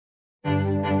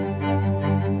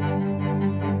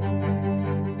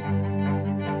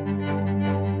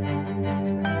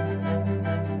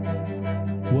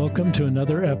Welcome to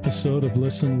another episode of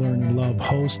Listen, Learn, and Love,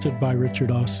 hosted by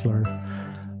Richard Ostler.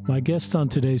 My guest on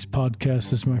today's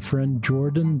podcast is my friend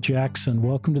Jordan Jackson.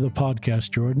 Welcome to the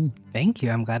podcast, Jordan. Thank you.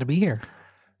 I'm glad to be here.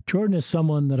 Jordan is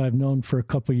someone that I've known for a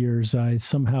couple of years. I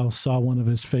somehow saw one of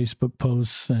his Facebook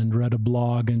posts and read a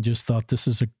blog and just thought this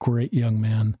is a great young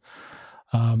man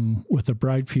with a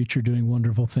bright future doing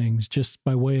wonderful things. Just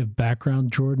by way of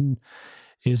background, Jordan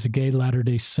is a gay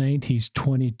Latter-day Saint. He's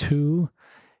 22.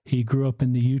 He grew up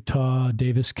in the Utah,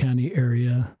 Davis County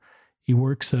area. He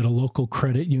works at a local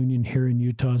credit union here in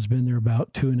Utah. Has been there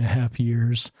about 2.5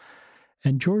 years.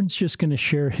 And Jordan's just going to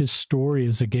share his story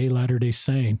as a gay Latter-day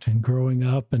Saint and growing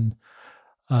up and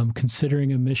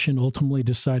considering a mission, ultimately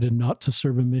decided not to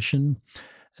serve a mission,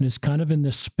 and is kind of in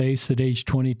this space at age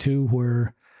 22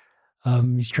 where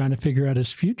he's trying to figure out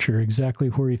his future, exactly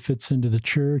where he fits into the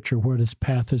church or what his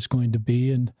path is going to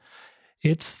be. And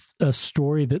it's a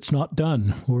story that's not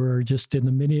done. We're just in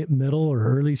the middle or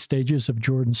early stages of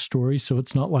Jordan's story. So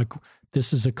it's not like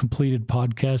this is a completed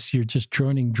podcast. You're just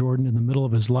joining Jordan in the middle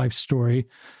of his life story.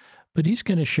 But he's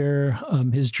going to share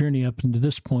his journey up into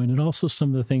this point and also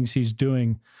some of the things he's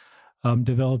doing,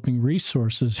 developing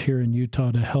resources here in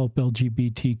Utah to help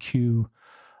LGBTQ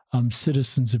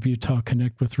citizens of Utah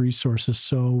connect with resources.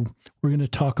 So we're going to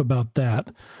talk about that.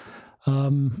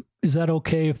 Is that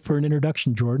okay for an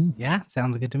introduction, Jordan? Yeah,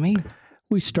 sounds good to me.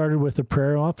 We started with a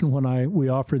prayer. Often when we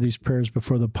offer these prayers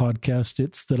before the podcast,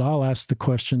 it's that I'll ask the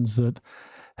questions that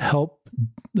help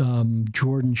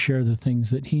Jordan share the things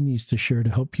that he needs to share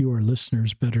to help you, our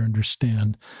listeners, better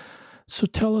understand. So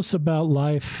tell us about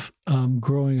life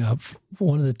growing up.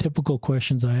 One of the typical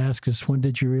questions I ask is, when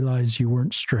did you realize you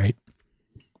weren't straight?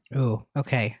 Oh,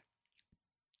 okay.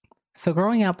 So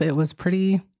growing up, it was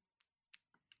pretty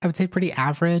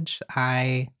average.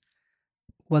 I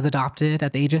was adopted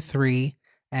at the age of 3,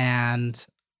 and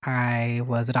I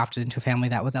was adopted into a family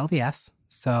that was LDS.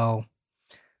 So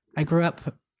I grew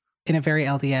up in a very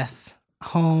LDS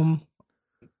home,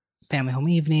 family home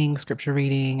evening, scripture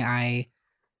reading. I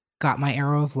got my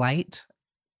arrow of light,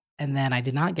 and then I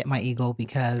did not get my eagle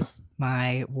because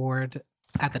my ward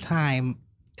at the time,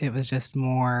 it was just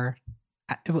more,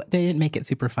 they didn't make it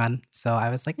super fun. So I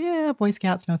was like, yeah, Boy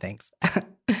Scouts, no thanks.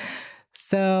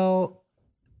 So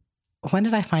when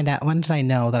did I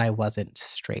know that I wasn't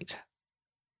straight?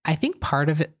 I think part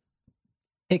of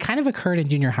it kind of occurred in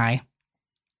junior high.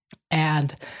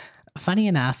 And funny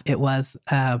enough, it was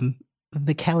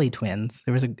the Kelly twins.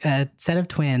 There was a set of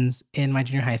twins in my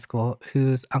junior high school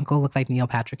whose uncle looked like Neil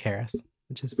Patrick Harris,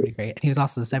 which is pretty great. And he was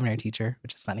also the seminary teacher,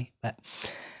 which is funny. But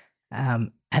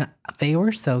and they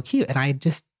were so cute. And I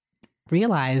just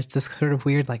realized this sort of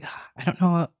weird, like, I don't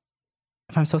know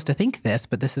if I'm supposed to think this,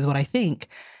 but this is what I think.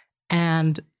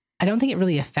 And I don't think it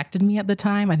really affected me at the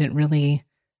time. I didn't really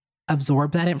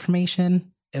absorb that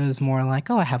information. It was more like,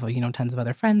 I have, tons of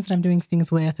other friends that I'm doing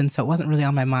things with. And so it wasn't really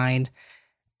on my mind.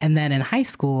 And then in high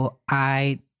school,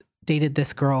 I dated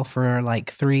this girl for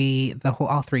like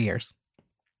all 3 years.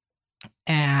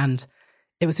 And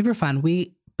it was super fun.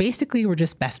 We basically were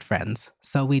just best friends.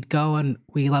 So we'd go and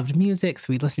we loved music. So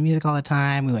we'd listen to music all the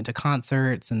time. We went to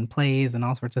concerts and plays and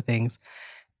all sorts of things.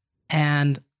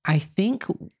 And I think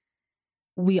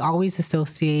we always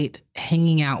associate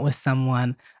hanging out with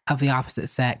someone of the opposite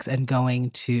sex and going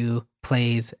to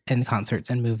plays and concerts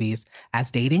and movies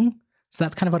as dating. So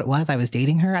that's kind of what it was. I was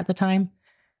dating her at the time.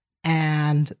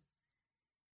 And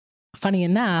funny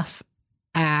enough,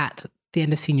 at the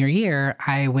end of senior year,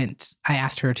 I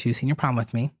asked her to senior prom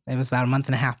with me. It was about a month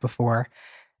and a half before.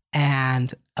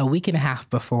 And a week and a half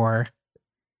before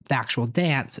the actual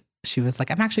dance, she was like,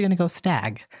 I'm actually going to go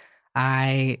stag.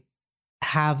 I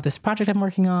have this project I'm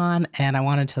working on, and I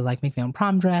wanted to make my own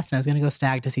prom dress, and I was going to go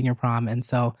stag to senior prom. And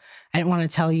so I didn't want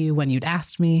to tell you when you'd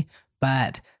asked me,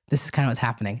 but this is kind of what's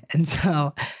happening. And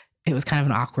so it was kind of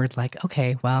an awkward,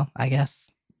 okay, well, I guess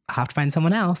I'll have to find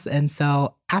someone else. And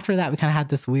so after that, we kind of had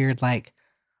this weird,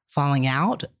 falling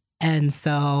out. And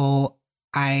so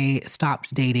I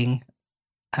stopped dating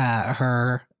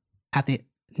her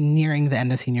nearing the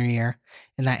end of senior year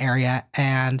in that area.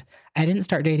 And I didn't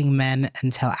start dating men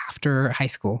until after high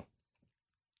school.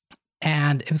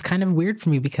 And it was kind of weird for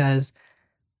me because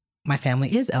my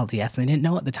family is LDS and I didn't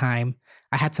know at the time.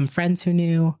 I had some friends who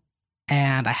knew,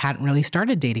 and I hadn't really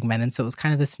started dating men. And so it was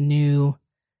kind of this new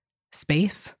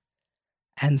space.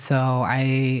 And so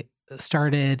I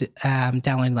started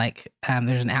downloading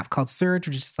there's an app called Surge,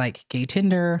 which is like gay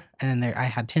Tinder. And I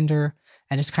had Tinder,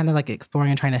 and just kind of exploring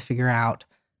and trying to figure out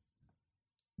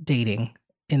dating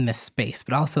in this space.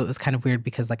 But also it was kind of weird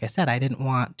because, like I said, I didn't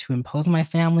want to impose on my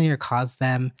family or cause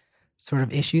them sort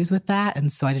of issues with that.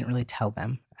 And so I didn't really tell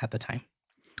them at the time.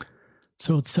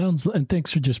 So it sounds, and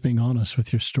thanks for just being honest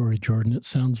with your story, Jordan. It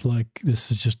sounds like this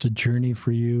is just a journey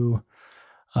for you,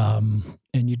 and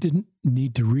you didn't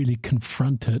need to really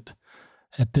confront it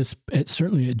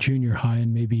certainly at junior high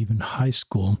and maybe even high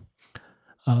school.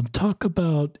 Talk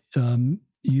about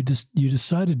you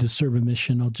decided to serve a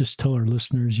mission. I'll just tell our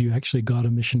listeners you actually got a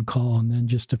mission call, and then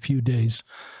just a few days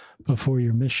before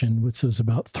your mission, which was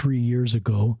about 3 years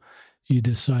ago, you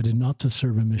decided not to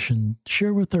serve a mission.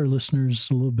 Share with our listeners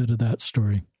a little bit of that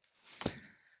story.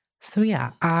 So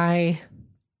yeah, I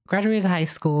graduated high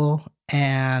school,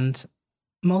 and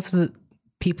most of the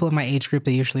people in my age group,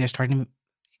 they usually are starting to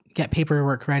get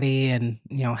paperwork ready and,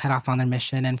 head off on their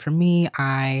mission. And for me,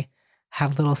 I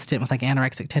had a little stint with like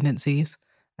anorexic tendencies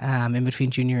in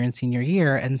between junior and senior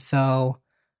year. And so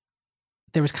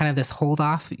there was kind of this hold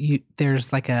off.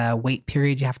 There's like a wait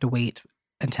period. You have to wait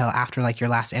until after like your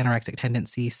last anorexic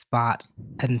tendency spot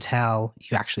until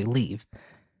you actually leave.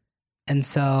 And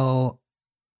so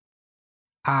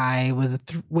I was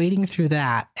waiting through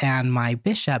that, and my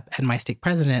bishop and my stake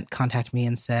president contacted me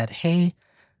and said, "Hey,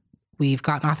 we've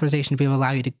gotten authorization to be able to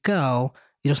allow you to go.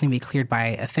 You just need to be cleared by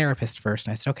a therapist first."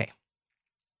 And I said, "Okay."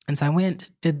 And so I went,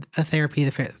 did the therapy.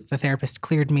 The therapist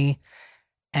cleared me,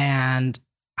 and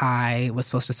I was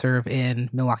supposed to serve in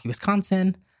Milwaukee,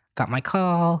 Wisconsin. Got my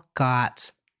call,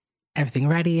 got everything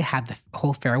ready, had the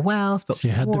whole farewell. So you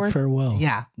had the farewell.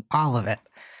 Yeah, all of it.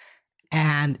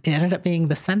 And it ended up being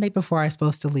the Sunday before I was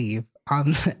supposed to leave.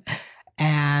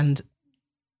 And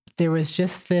there was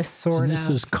just this sort of... This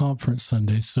is conference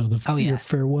Sunday, so your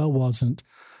farewell wasn't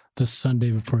the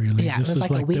Sunday before you leave. Yeah, it was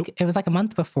like a week. It was like a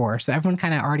month before. So everyone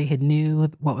kind of already knew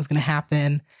what was going to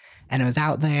happen, and it was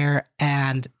out there.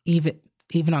 And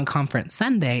even on conference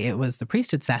Sunday, it was the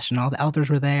priesthood session. All the elders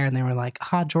were there, and they were like,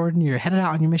 Jordan, you're headed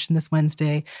out on your mission this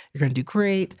Wednesday. You're going to do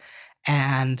great.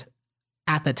 And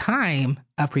at the time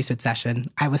of priesthood session,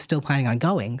 I was still planning on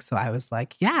going. So I was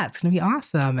like, yeah, it's going to be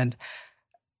awesome. And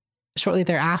shortly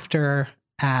thereafter,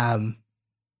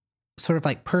 sort of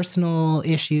like personal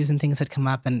issues and things had come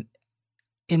up. And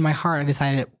in my heart, I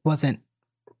decided it wasn't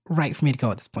right for me to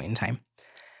go at this point in time.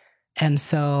 And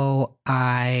so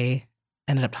I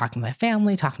ended up talking to my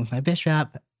family, talking with my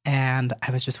bishop, and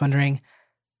I was just wondering,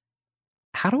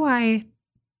 how do I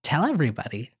tell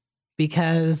everybody?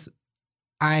 Because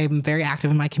I'm very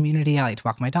active in my community. I like to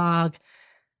walk my dog.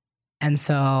 And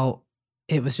so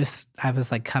it was just, I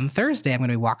was like, come Thursday, I'm going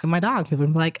to be walking my dog. People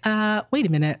would be like, wait a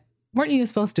minute, weren't you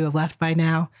supposed to have left by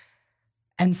now?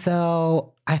 And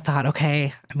so I thought,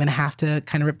 okay, I'm going to have to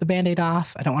kind of rip the Band-Aid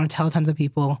off. I don't want to tell tons of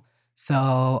people.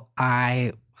 So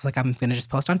I was like, I'm going to just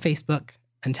post on Facebook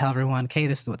and tell everyone, okay,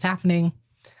 this is what's happening.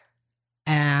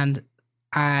 And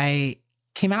I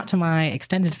came out to my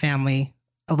extended family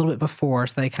a little bit before,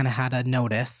 so they kind of had a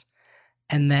notice.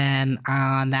 And then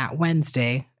on that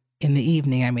Wednesday in the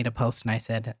evening, I made a post and I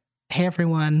said, hey,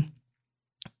 everyone,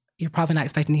 you're probably not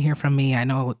expecting to hear from me. I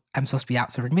know I'm supposed to be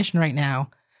out serving mission right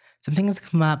now. Some things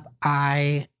come up.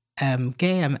 I am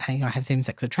gay. I have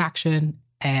same-sex attraction,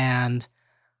 and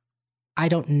I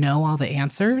don't know all the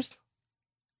answers.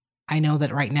 I know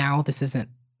that right now this isn't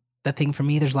the thing for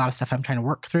me. There's a lot of stuff I'm trying to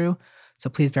work through. So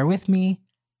please bear with me.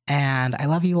 And I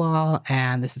love you all.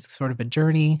 And this is sort of a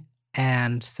journey.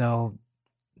 And so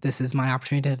this is my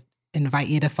opportunity to invite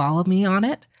you to follow me on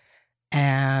it.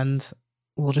 And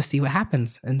we'll just see what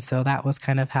happens. And so that was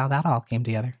kind of how that all came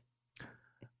together.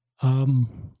 I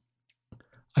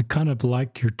kind of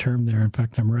like your term there. In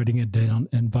fact, I'm writing it down.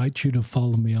 Invite you to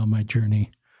follow me on my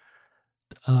journey.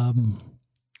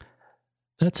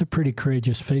 That's a pretty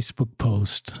courageous Facebook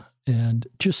post. And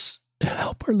just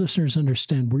help our listeners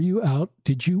understand, were you out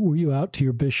to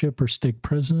your bishop or stake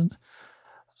president?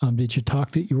 Did you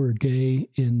talk that you were gay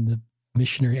in the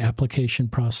missionary application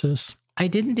process? I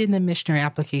didn't in the missionary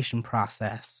application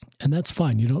process. And that's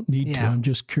fine. You don't need to. I'm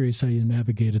just curious how you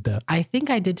navigated that. I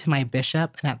think I did to my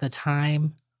bishop. And at the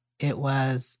time it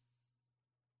was,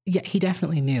 he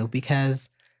definitely knew, because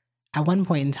at one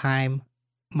point in time,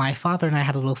 my father and I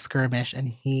had a little skirmish, and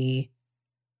he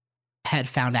had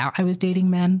found out I was dating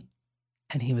men.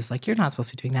 And he was like, you're not supposed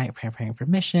to be doing that. You're preparing for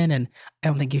mission, and I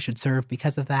don't think you should serve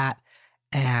because of that.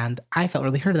 And I felt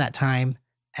really hurt at that time.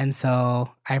 And so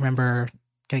I remember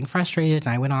getting frustrated,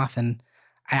 and I went off, and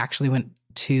I actually went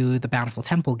to the Bountiful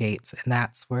Temple gates, and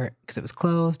that's where, because it was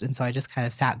closed. And so I just kind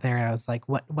of sat there, and I was like,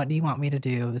 what do you want me to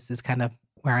do? This is kind of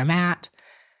where I'm at.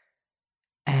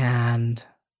 And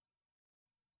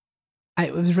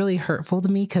it was really hurtful to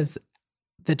me, because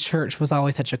the church was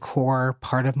always such a core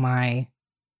part of my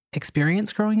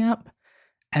experience growing up.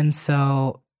 And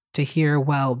so to hear,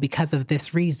 well, because of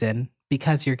this reason,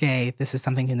 because you're gay, this is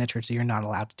something in the church that you're not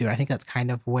allowed to do. I think that's kind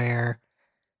of where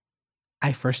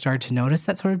I first started to notice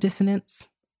that sort of dissonance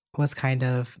was kind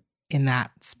of in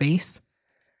that space.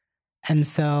 And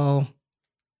so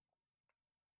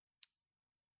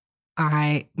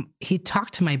he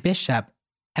talked to my bishop,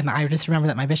 and I just remember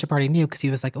that my bishop already knew, because he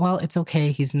was like, well, it's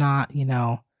okay. He's not,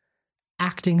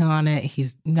 acting on it. He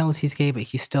knows he's gay, but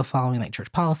he's still following like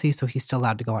church policy. So he's still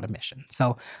allowed to go on a mission.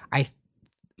 So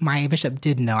my bishop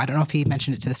did know. I don't know if he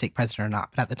mentioned it to the stake president or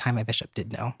not, but at the time my bishop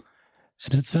did know.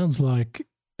 And it sounds like,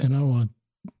 and I don't want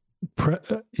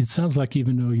it sounds like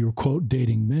even though you were, quote,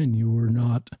 dating men, you were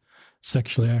not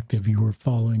sexually active. You were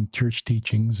following church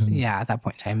teachings. And yeah, at that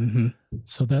point in time. Mm-hmm.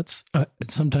 So that's,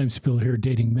 sometimes people hear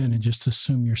dating men and just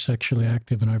assume you're sexually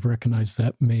active. And I've recognized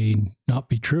that may not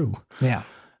be true. Yeah.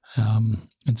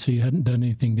 And so you hadn't done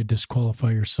anything to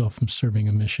disqualify yourself from serving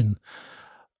a mission.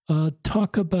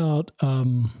 Talk about,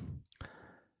 and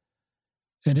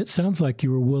it sounds like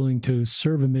you were willing to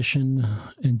serve a mission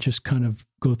and just kind of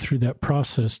go through that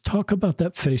process. Talk about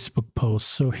that Facebook post.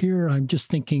 So here I'm just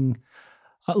thinking,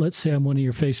 let's say I'm one of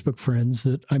your Facebook friends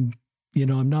that I'm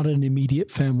not an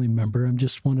immediate family member. I'm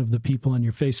just one of the people on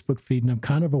your Facebook feed, and I'm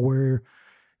kind of aware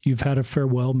you've had a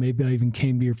farewell. Maybe I even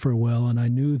came to your farewell, and I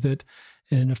knew that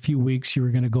in a few weeks you were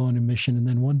going to go on a mission. And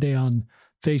then one day on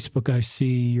Facebook, I see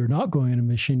you're not going on a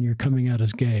mission. You're coming out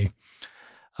as gay.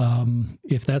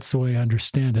 If that's the way I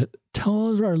understand it,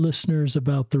 tell our listeners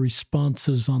about the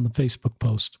responses on the Facebook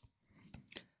post.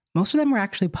 Most of them were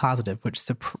actually positive, which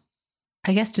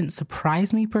I guess didn't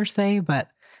surprise me per se, but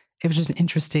it was just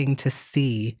interesting to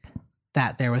see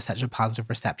that there was such a positive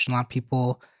reception. A lot of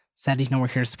people said, we're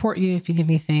here to support you. If you need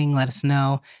anything, let us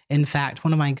know. In fact,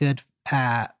 one of my good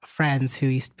friends who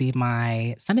used to be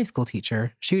my Sunday school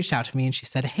teacher, she reached out to me and she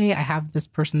said, hey, I have this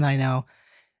person that I know.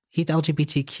 He's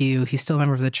LGBTQ. He's still a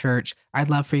member of the church. I'd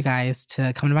love for you guys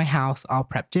to come to my house. I'll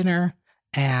prep dinner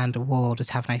and we'll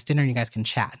just have a nice dinner and you guys can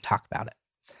chat and talk about it.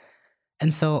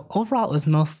 And so overall, it was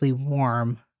mostly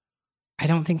warm. I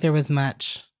don't think there was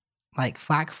much like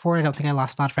flack for it. I don't think I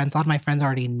lost a lot of friends. A lot of my friends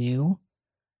already knew,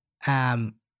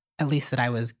 at least that I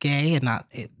was gay and not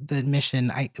the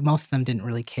mission. Most of them didn't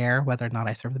really care whether or not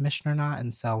I served the mission or not.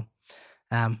 And so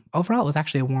overall, it was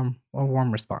actually a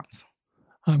warm response.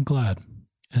 I'm glad.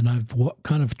 And I've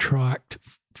kind of tracked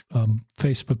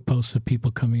Facebook posts of people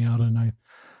coming out, and I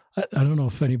don't know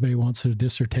if anybody wants a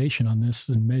dissertation on this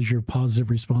and measure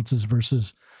positive responses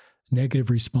versus negative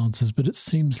responses, but it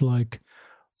seems like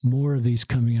more of these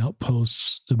coming out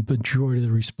posts, the majority of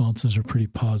the responses are pretty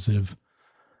positive.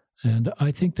 And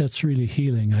I think that's really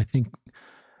healing. I think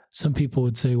some people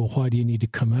would say, well, why do you need to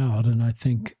come out? And I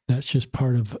think that's just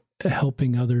part of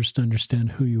helping others to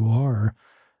understand who you are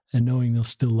and knowing they'll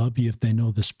still love you if they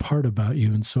know this part about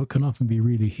you. And so it can often be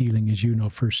really healing, as you know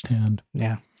firsthand.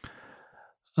 Yeah.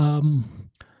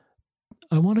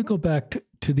 I want to go back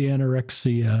to the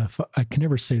anorexia. I can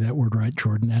never say that word right,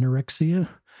 Jordan. Anorexia?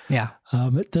 Yeah.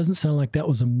 It doesn't sound like that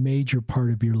was a major part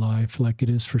of your life like it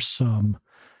is for some.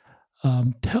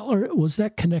 Tell her, was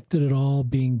that connected at all,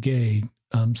 being gay?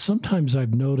 Sometimes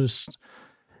I've noticed,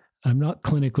 I'm not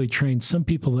clinically trained, some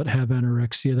people that have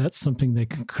anorexia, that's something they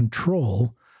can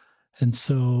control. And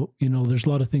so, there's a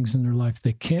lot of things in their life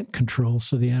they can't control.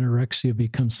 So the anorexia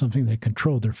becomes something they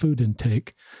control, their food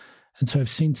intake. And so I've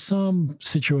seen some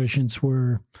situations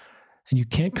where, and you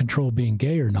can't control being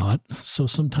gay or not. So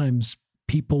sometimes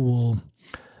people will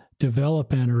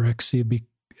develop anorexia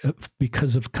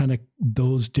because of kind of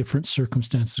those different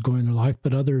circumstances going in their life,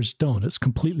 but others don't. It's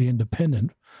completely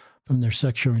independent from their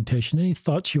sexual orientation. Any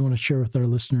thoughts you want to share with our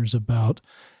listeners about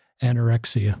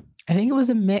anorexia? I think it was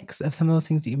a mix of some of those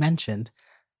things that you mentioned.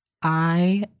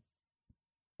 I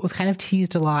was kind of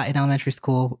teased a lot in elementary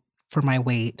school for my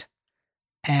weight.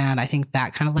 And I think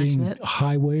that kind of led to it.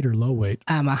 High weight or low weight?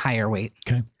 A higher weight.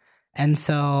 Okay. And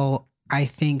so I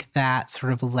think that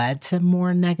sort of led to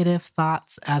more negative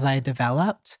thoughts as I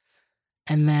developed.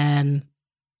 And then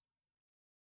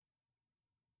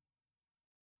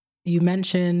you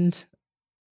mentioned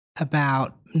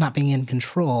about not being in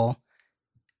control.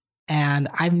 And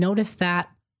I've noticed that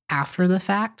after the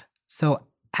fact. So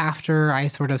after I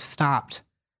sort of stopped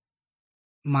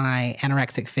my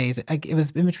anorexic phase, it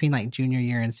was in between like junior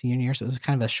year and senior year. So it was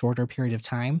kind of a shorter period of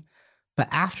time. But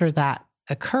after that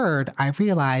occurred, I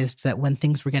realized that when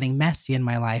things were getting messy in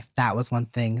my life, that was one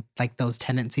thing, like those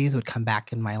tendencies would come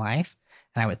back in my life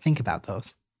and I would think about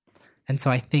those. And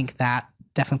so I think that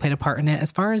definitely played a part in it.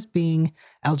 As far as being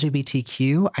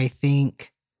LGBTQ, I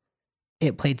think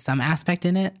it played some aspect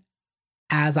in it.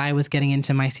 As I was getting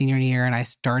into my senior year and I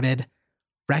started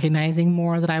recognizing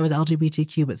more that I was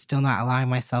LGBTQ, but still not allowing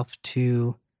myself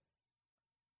to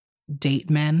date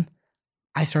men,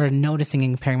 I started noticing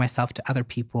and comparing myself to other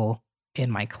people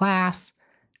in my class.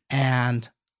 And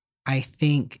I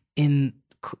think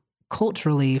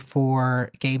culturally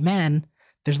for gay men,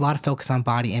 there's a lot of focus on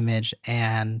body image.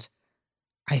 And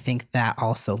I think that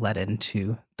also led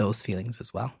into those feelings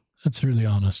as well. That's really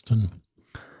honest. And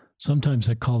sometimes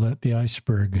I call that the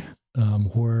iceberg,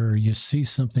 where you see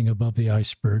something above the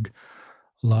iceberg,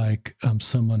 like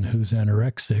someone who's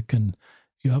anorexic, and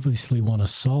you obviously want to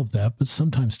solve that. But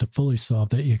sometimes to fully solve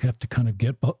that, you have to kind of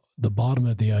get the bottom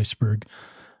of the iceberg,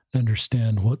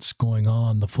 understand what's going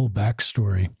on, the full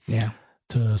backstory. Yeah.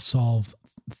 To solve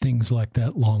things like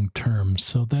that long term.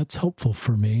 So that's helpful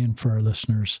for me and for our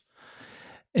listeners.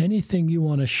 Anything you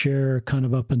want to share kind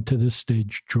of up until this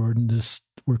stage, Jordan?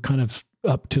 We're kind of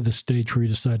up to the stage where you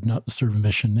decide not to serve a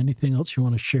mission. Anything else you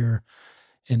want to share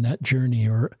in that journey,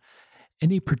 or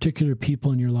any particular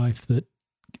people in your life that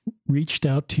reached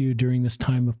out to you during this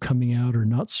time of coming out or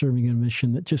not serving a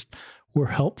mission that just were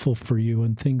helpful for you,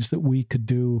 and things that we could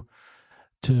do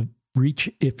to reach,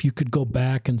 if you could go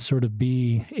back and sort of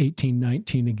be 18,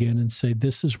 19 again and say,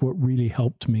 this is what really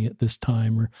helped me at this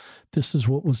time, or this is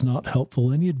what was not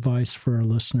helpful. Any advice for our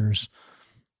listeners?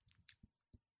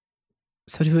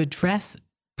 So to address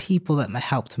people that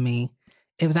helped me,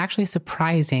 it was actually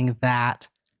surprising that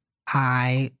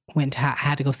I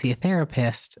had to go see a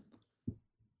therapist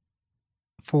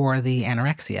for the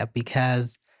anorexia,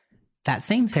 because that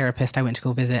same therapist I went to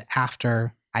go visit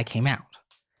after I came out.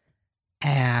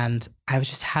 And I was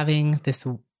just having this,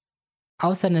 all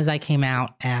of a sudden as I came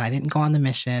out and I didn't go on the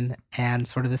mission, and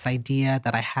sort of this idea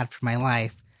that I had for my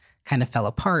life kind of fell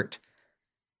apart,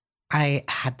 I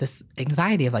had this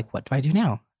anxiety of like, what do I do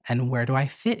now? And where do I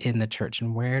fit in the church?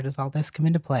 And where does all this come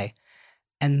into play?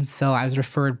 And so I was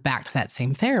referred back to that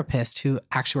same therapist who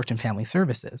actually worked in family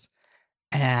services.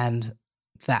 And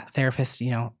that therapist,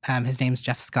 his name's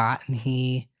Jeff Scott. And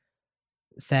he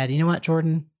said, you know what,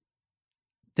 Jordan,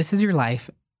 this is your life.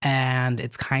 And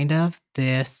it's kind of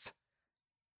this,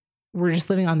 we're just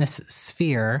living on this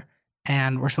sphere,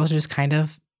 and we're supposed to just kind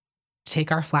of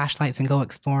take our flashlights and go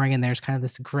exploring. And there's kind of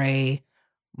this gray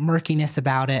murkiness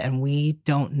about it. And we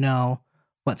don't know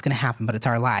what's going to happen, but it's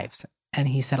our lives. And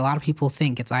he said, a lot of people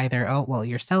think it's either, oh, well,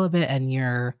 you're celibate and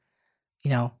you're,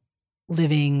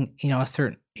 living, a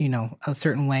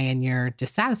certain way and you're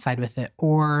dissatisfied with it.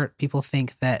 Or people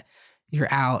think that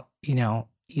you're out,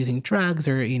 using drugs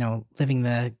or, living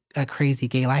a crazy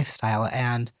gay lifestyle.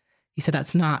 And he said,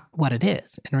 that's not what it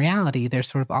is. In reality, there's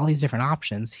sort of all these different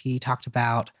options. He talked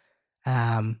about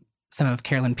some of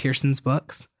Carolyn Pearson's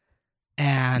books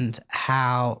and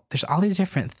how there's all these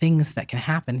different things that can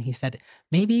happen. He said,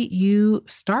 maybe you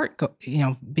start,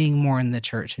 being more in the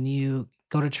church, and you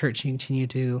go to church and you continue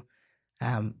to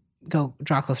go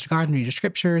draw closer to God and read your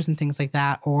scriptures and things like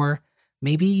that. Or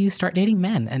maybe you start dating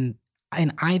men, and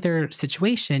in either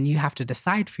situation, you have to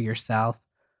decide for yourself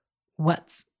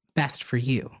what's best for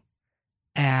you.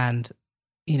 And,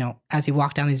 as you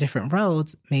walk down these different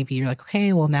roads, maybe you're like,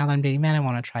 okay, well, now that I'm dating men, I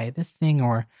want to try this thing.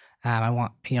 Or I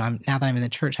want, now that I'm in the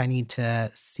church, I need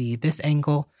to see this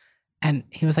angle. And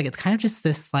he was like, it's kind of just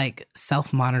this like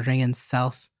self-monitoring and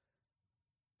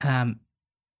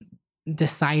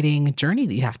deciding journey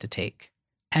that you have to take.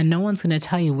 And no one's going to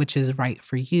tell you which is right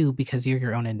for you, because you're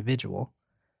your own individual.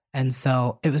 And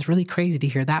so it was really crazy to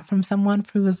hear that from someone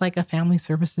who was like a family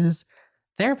services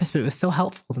therapist, but it was so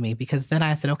helpful to me, because then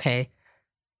I said, okay,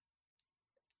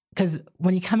 because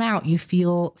when you come out,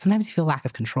 sometimes you feel lack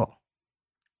of control.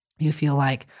 You feel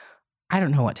like, I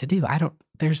don't know what to do.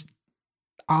 There's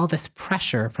all this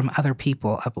pressure from other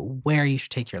people of where you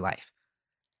should take your life.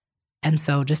 And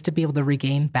so just to be able to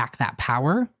regain back that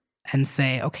power and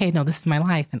say, okay, no, this is my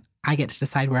life and I get to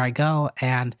decide where I go.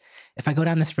 And if I go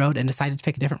down this road and decided to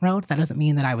pick a different road, that doesn't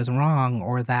mean that I was wrong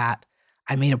or that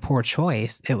I made a poor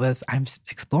choice. I'm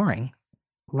exploring.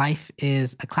 Life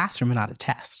is a classroom and not a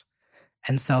test.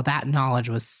 And so that knowledge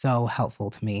was so helpful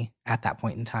to me at that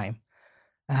point in time.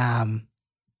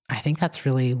 I think that's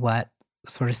really what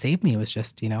sort of saved me, was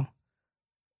just,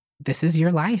 this is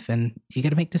your life and you got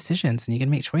to make decisions and you got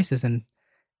to make choices. And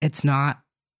it's not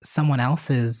someone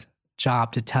else's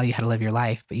job to tell you how to live your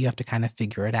life, but you have to kind of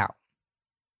figure it out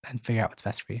and figure out what's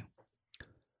best for you.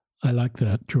 I like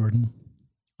that, Jordan.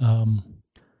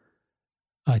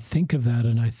 I think of that,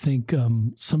 and I think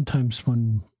sometimes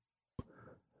when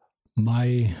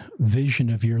my vision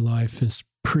of your life is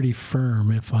pretty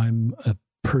firm, if I'm a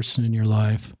person in your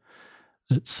life,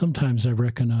 that sometimes I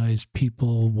recognize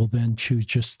people will then choose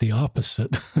just the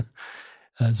opposite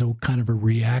as a kind of a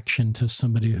reaction to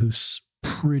somebody who's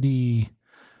pretty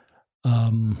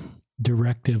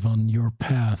directive on your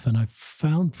path. And I've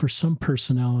found for some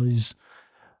personalities,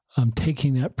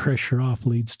 taking that pressure off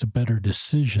leads to better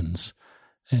decisions,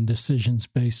 and decisions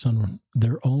based on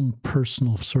their own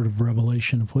personal sort of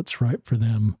revelation of what's right for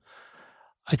them.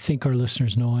 I think our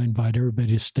listeners know I invite everybody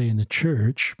to stay in the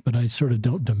church, but I sort of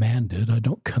don't demand it. I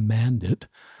don't command it.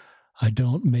 I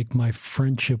don't make my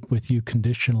friendship with you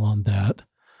conditional on that,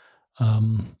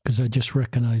 because I just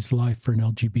recognize life for an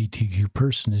LGBTQ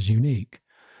person is unique.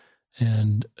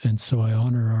 And so I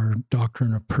honor our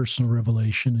doctrine of personal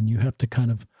revelation, and you have to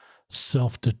kind of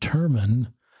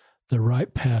self-determine the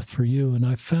right path for you. And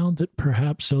I found that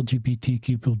perhaps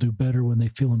LGBTQ people do better when they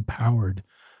feel empowered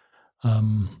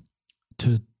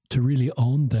to really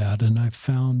own that. And I've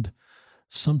found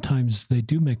sometimes they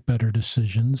do make better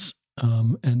decisions,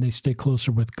 and they stay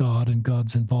closer with God, and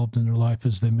God's involved in their life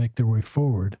as they make their way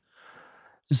forward.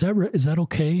 Is that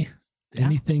okay? Yeah.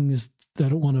 Anything is, I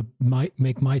don't want to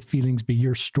make my feelings be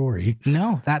your story.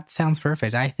 No, that sounds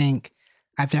perfect. I think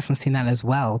I've definitely seen that as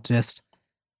well. Just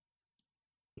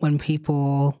when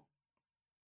people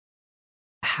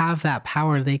have that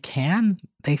power, they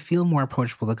feel more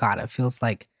approachable to God. It feels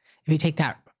like if you take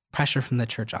that pressure from the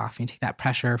church off, you take that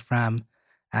pressure from,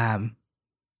 like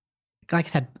I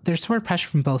said, there's sort of pressure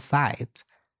from both sides.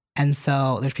 And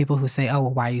so there's people who say, oh,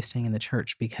 well, why are you staying in the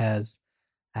church? Because,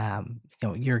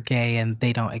 you're gay and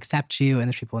they don't accept you. And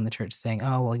there's people in the church saying,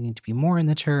 oh, well, you need to be more in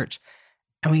the church.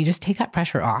 And when you just take that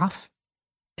pressure off,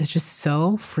 it's just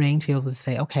so freeing to be able to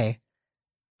say, okay,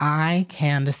 I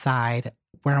can decide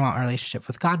where I want my relationship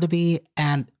with God to be.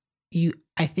 And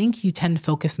I think you tend to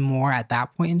focus more at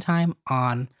that point in time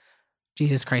on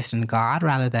Jesus Christ and God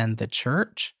rather than the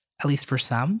church, at least for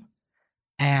some.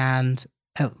 And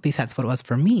at least that's what it was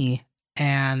for me.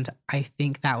 And I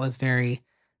think that was very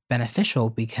beneficial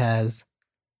because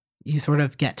you sort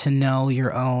of get to know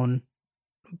your own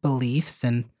beliefs.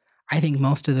 And I think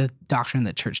most of the doctrine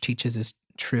that church teaches is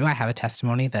true. I have a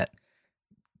testimony that,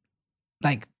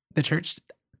 like, the church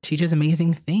teaches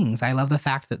amazing things. I love the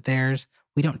fact that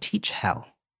we don't teach hell.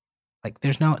 Like,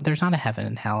 there's not a heaven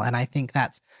and hell. And I think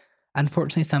that's,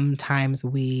 unfortunately, sometimes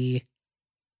we,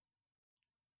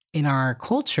 in our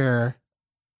culture,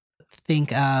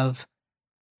 think of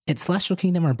it's celestial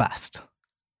kingdom or bust.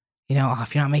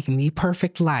 If you're not making the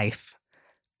perfect life,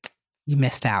 you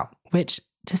missed out, which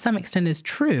to some extent is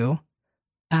true.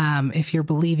 If you're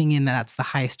believing in that's the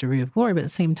highest degree of glory, but at the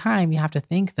same time, you have to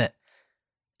think that,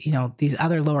 these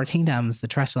other lower kingdoms, the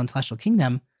terrestrial and celestial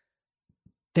kingdom,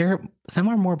 some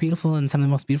are more beautiful in some of the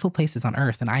most beautiful places on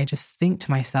earth. And I just think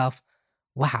to myself,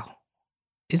 wow,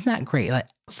 isn't that great? Like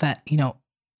that, even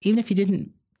if you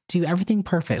didn't do everything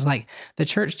perfect, like the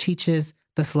church teaches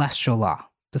the celestial law,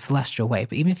 the celestial way.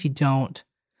 But even if you don't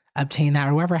obtain that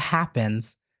or whatever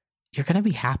happens, you're going to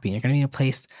be happy. You're going to be in a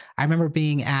place. I remember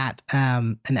being at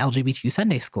an LGBTQ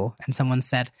Sunday school, and someone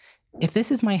said, if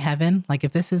this is my heaven, like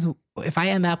if I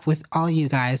end up with all you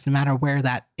guys, no matter where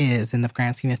that is in the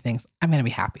grand scheme of things, I'm going to be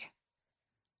happy.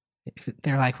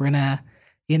 They're like, we're going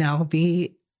to,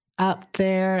 be up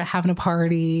there having a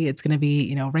party. It's going to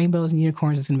be, rainbows and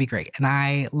unicorns. It's going to be great. And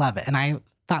I love it. And I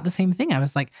thought the same thing. I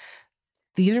was like,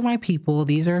 these are my people.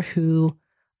 These are who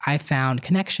I found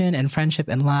connection and friendship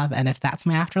and love. And if that's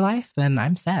my afterlife, then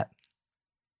I'm set.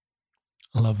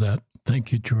 I love that.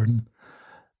 Thank you, Jordan.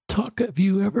 Have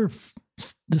you ever,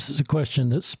 this is a question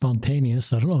that's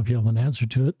spontaneous. I don't know if you have an answer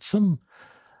to it.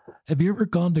 Have you ever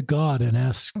gone to God and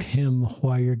asked him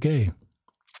why you're gay?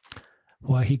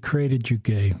 Why he created you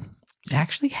gay? I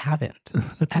actually haven't.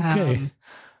 That's okay.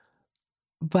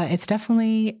 But it's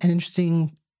definitely an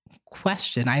interesting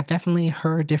question. I've definitely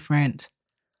heard different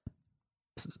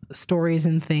stories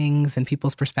and things and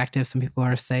people's perspectives. Some people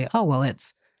are say, oh, well,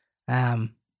 it's,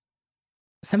 some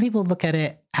people look at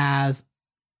it as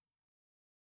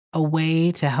a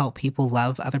way to help people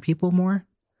love other people more,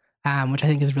 which I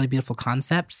think is a really beautiful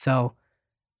concept. So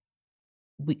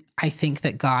I think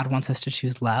that God wants us to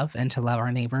choose love and to love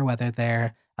our neighbor, whether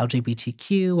they're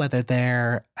LGBTQ, whether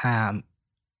they're,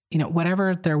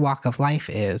 whatever their walk of life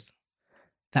is,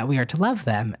 that we are to love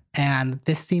them. And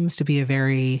this seems to be a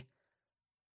very,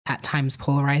 at times,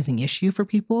 polarizing issue for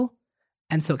people.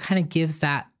 And so it kind of gives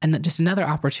that and just another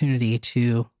opportunity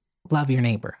to love your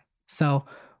neighbor. So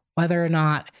whether or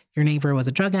not your neighbor was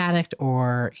a drug addict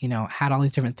or, had all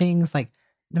these different things, like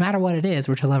no matter what it is,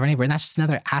 we're to love our neighbor. And that's just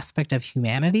another aspect of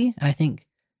humanity. And I think,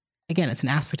 again, it's an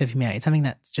aspect of humanity. It's something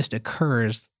that just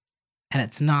occurs and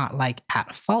it's not like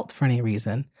at fault for any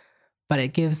reason, but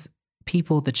it gives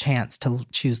people the chance to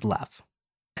choose love.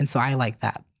 And so I like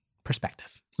that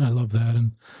perspective. I love that.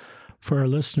 And for our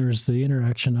listeners, the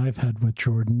interaction I've had with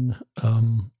Jordan,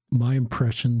 my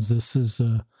impressions, this is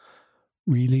a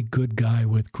really good guy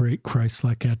with great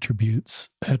Christ-like attributes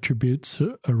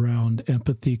around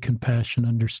empathy, compassion,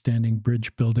 understanding,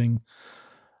 bridge building.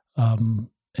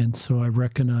 And so I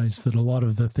recognize that a lot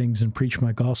of the things in Preach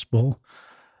My Gospel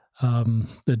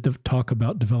that talk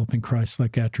about developing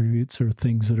Christ-like attributes are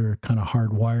things that are kind of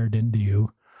hardwired into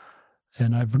you.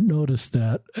 And I've noticed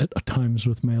that at times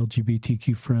with my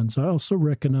LGBTQ friends. I also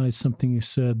recognize something you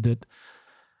said that,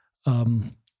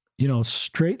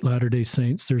 straight Latter-day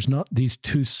Saints, there's not these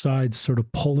two sides sort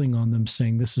of pulling on them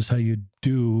saying, this is how you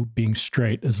do being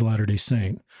straight as a Latter-day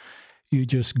Saint. You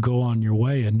just go on your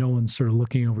way and no one's sort of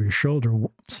looking over your shoulder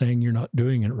saying you're not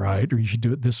doing it right or you should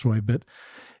do it this way. But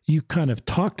you kind of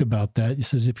talked about that. You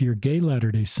says, if you're a gay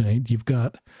Latter-day Saint,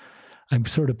 I'm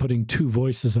sort of putting two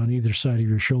voices on either side of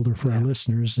your shoulder for our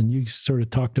listeners. And you sort of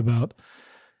talked about,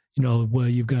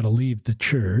 you've got to leave the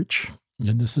church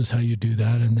and this is how you do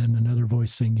that. And then another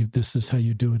voice saying, this is how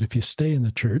you do it if you stay in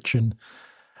the church. And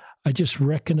I just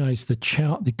recognize the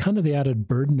kind of the added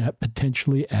burden that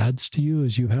potentially adds to you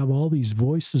as you have all these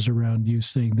voices around you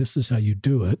saying, this is how you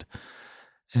do it.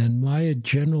 And my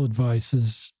general advice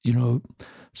is,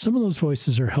 some of those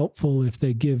voices are helpful if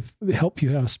they help you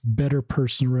have better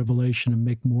personal revelation and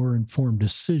make more informed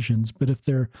decisions. But if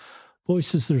they're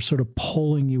voices that are sort of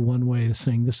pulling you one way,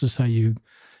 saying this is how you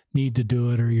need to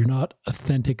do it, or you're not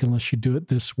authentic unless you do it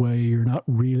this way, you're not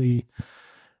really.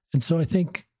 And so I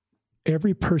think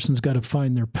every person's got to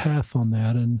find their path on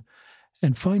that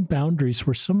and find boundaries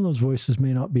where some of those voices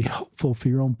may not be helpful for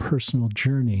your own personal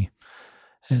journey.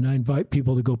 And I invite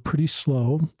people to go pretty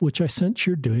slow, which I sense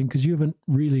you're doing because you haven't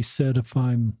really said if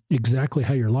I'm exactly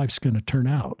how your life's going to turn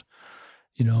out,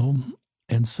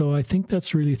 And so I think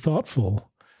that's really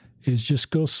thoughtful, is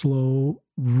just go slow,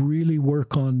 really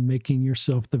work on making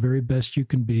yourself the very best you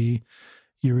can be,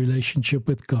 your relationship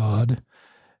with God,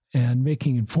 and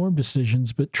making informed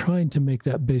decisions, but trying to make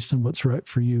that based on what's right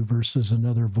for you versus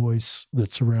another voice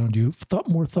that's around you.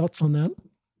 More thoughts on that?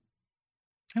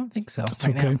 I don't think so. It's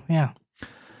okay. Now. Yeah.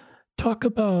 Talk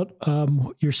about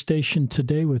your station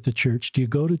today with the church. Do you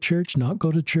go to church, not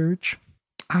go to church?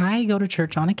 I go to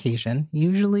church on occasion.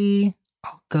 Usually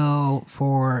I'll go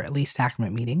for at least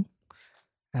sacrament meeting.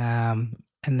 And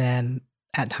then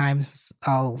at times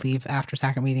I'll leave after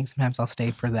sacrament meeting. Sometimes I'll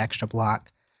stay for the extra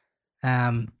block.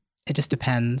 It just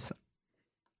depends.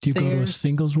 Do you go to a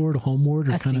singles ward, a home ward,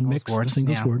 or kind of mixed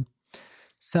singles ward?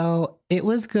 So it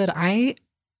was good. I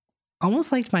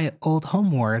almost liked my old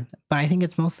home ward, but I think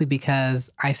it's mostly because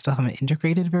I still haven't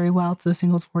integrated very well to the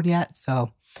singles ward yet.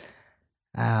 So,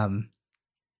 I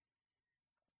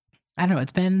don't know.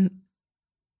 It's been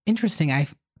interesting.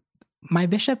 My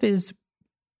bishop is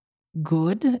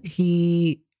good.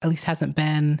 He at least hasn't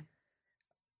been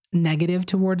negative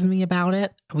towards me about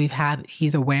it.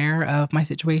 He's aware of my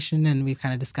situation and we've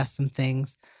kind of discussed some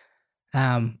things.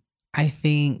 I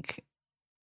think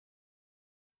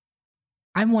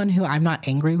I'm one who I'm not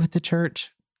angry with the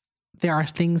church. There are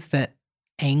things that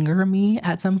anger me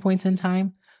at some points in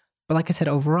time. But like I said,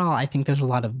 overall, I think there's a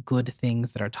lot of good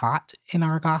things that are taught in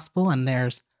our gospel and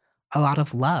there's a lot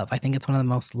of love. I think it's one of the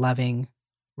most loving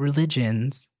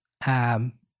religions.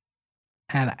 And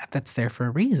that's there for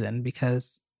a reason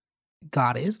because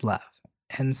God is love.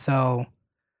 And so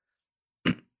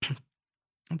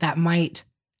that might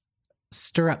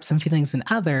stir up some feelings in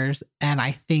others. And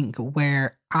I think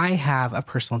where I have a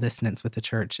personal dissonance with the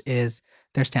church is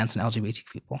their stance on LGBT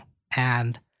people.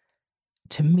 And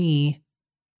to me,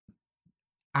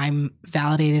 I'm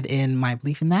validated in my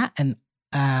belief in that. And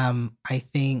I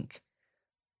think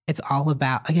it's all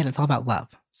about love.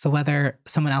 So whether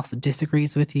someone else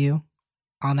disagrees with you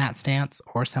on that stance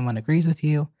or someone agrees with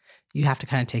you, you have to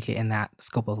kind of take it in that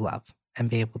scope of love and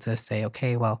be able to say,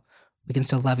 okay, well, we can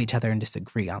still love each other and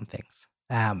disagree on things.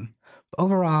 But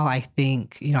overall, I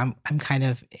think, I'm kind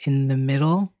of in the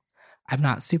middle. I'm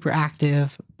not super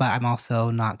active, but I'm also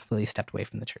not completely stepped away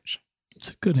from the church. It's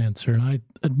a good answer. And I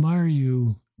admire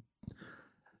you.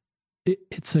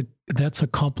 That's a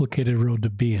complicated road to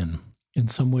be in. In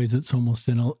some ways, it's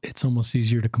almost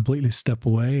easier to completely step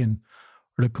away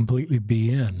or to completely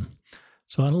be in.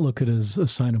 So I don't look at it as a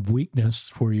sign of weakness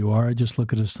for where you are. I just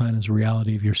look at it as a sign as a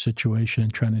reality of your situation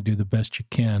and trying to do the best you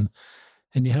can.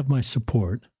 And you have my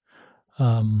support.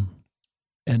 And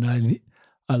I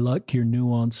like your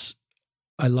nuance.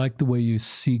 I like the way you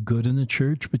see good in the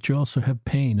church, but you also have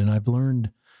pain. And I've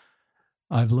learned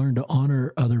to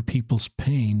honor other people's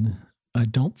pain. I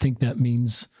don't think that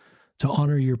means to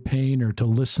honor your pain or to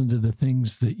listen to the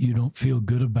things that you don't feel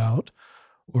good about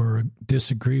or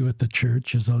disagree with the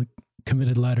church. As a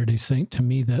committed Latter-day Saint, to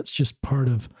me, that's just part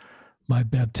of my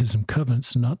baptism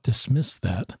covenants, to not dismiss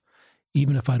that.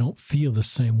 even if I don't feel the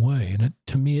same way. And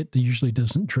to me, it usually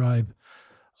doesn't drive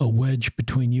a wedge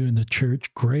between you and the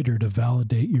church greater to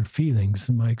validate your feelings.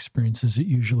 In my experience, is it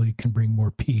usually can bring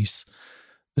more peace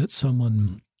that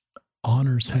someone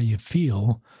honors how you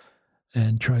feel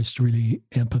and tries to really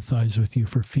empathize with you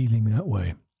for feeling that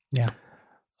way. Yeah.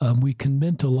 We can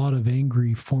mint a lot of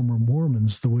angry former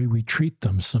Mormons the way we treat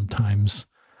them sometimes.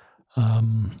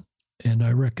 And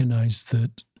I recognize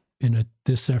that in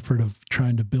this effort of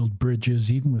trying to build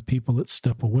bridges, even with people that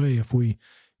step away, if we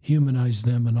humanize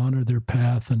them and honor their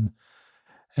path and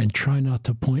try not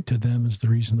to point to them as the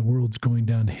reason the world's going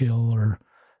downhill or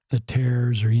the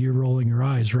tears, or you're rolling your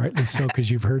eyes, rightly so, because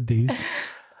you've heard these.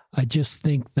 I just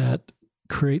think that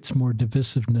creates more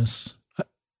divisiveness,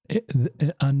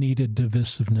 unneeded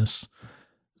divisiveness,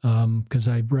 because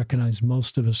I recognize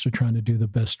most of us are trying to do the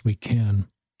best we can.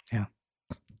 Yeah.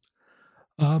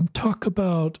 I want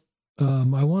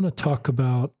to talk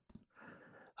about,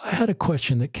 I had a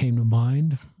question that came to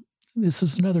mind. This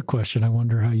is another question I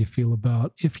wonder how you feel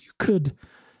about. If you could,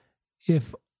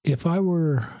 if I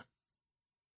were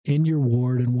in your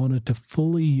ward and wanted to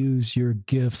fully use your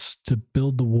gifts to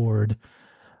build the ward,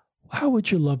 how would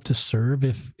you love to serve?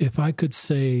 If I could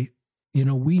say,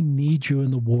 we need you in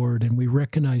the ward and we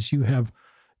recognize you have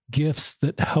gifts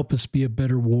that help us be a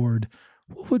better ward,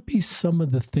 what would be some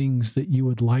of the things that you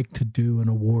would like to do in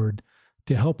a ward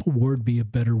to help a ward be a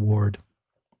better ward?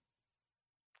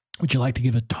 Would you like to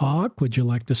give a talk? Would you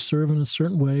like to serve in a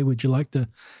certain way? Would you like to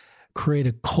create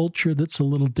a culture that's a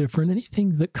little different?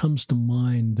 Anything that comes to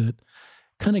mind, that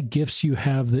kind of gifts you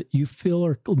have that you feel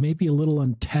are maybe a little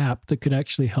untapped that could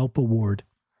actually help a ward?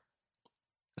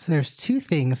 So there's two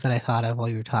things that I thought of while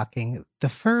you were talking. The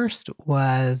first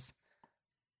was,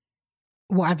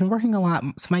 I've been working a lot.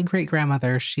 So my great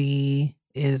grandmother, she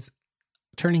is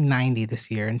turning 90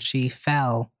 this year, and she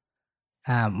fell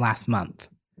last month.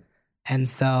 And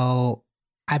so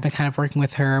I've been kind of working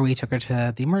with her. We took her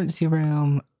to the emergency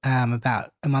room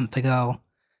about a month ago,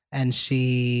 and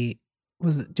she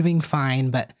was doing fine.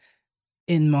 But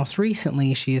most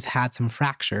recently, she's had some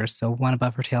fractures. So one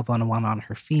above her tailbone and one on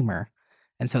her femur.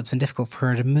 And so it's been difficult for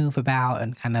her to move about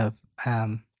and kind of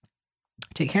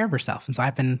take care of herself. And so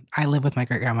I live with my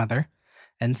great grandmother.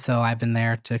 And so I've been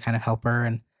there to kind of help her.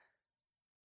 And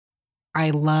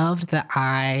I loved that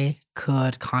I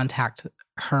could contact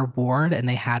her ward, and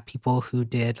they had people who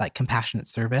did like compassionate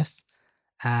service.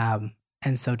 And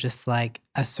so just like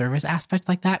a service aspect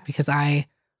like that, because I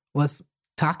was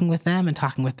talking with them and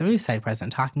talking with the Riverside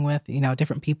president, talking with,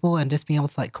 different people, and just being able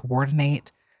to like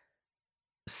coordinate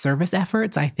service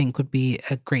efforts, I think would be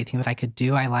a great thing that I could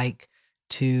do. I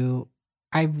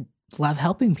love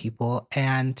helping people,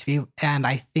 and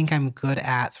I think I'm good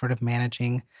at sort of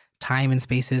managing time and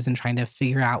spaces and trying to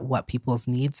figure out what people's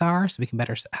needs are so we can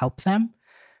better help them.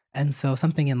 And so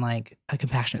something in like a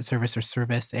compassionate service or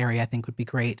service area, I think would be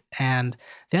great. And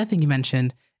the other thing you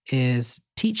mentioned is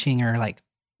teaching or like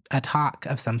a talk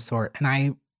of some sort. And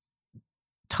I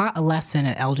taught a lesson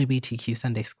at LGBTQ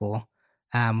Sunday school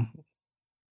a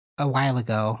while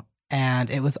ago, and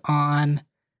it was on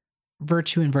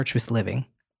virtue and virtuous living.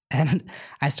 And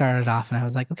I started off and I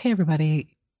was like, okay,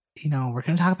 everybody, we're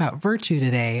going to talk about virtue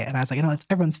today. And I was like, it's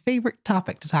everyone's favorite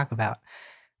topic to talk about.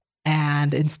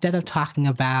 And instead of talking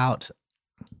about,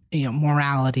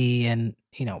 morality and,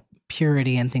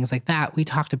 purity and things like that, we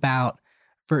talked about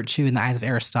virtue in the eyes of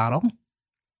Aristotle,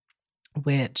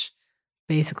 which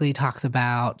basically talks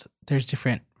about there's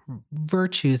different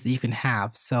virtues that you can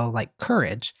have. So like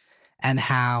courage, and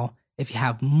how if you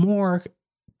have more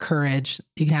courage,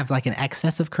 you can have like an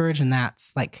excess of courage, and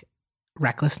that's like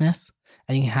recklessness.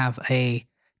 And you can have a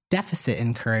deficit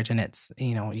in courage, and it's,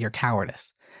 your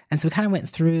cowardice. And so we kind of went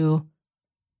through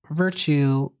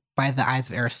virtue by the eyes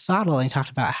of Aristotle, and he talked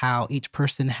about how each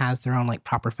person has their own like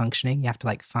proper functioning. You have to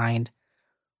like find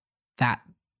that,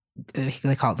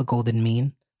 they call it the golden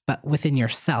mean, but within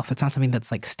yourself. It's not something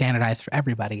that's like standardized for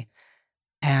everybody.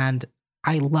 And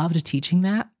I loved teaching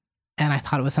that. And I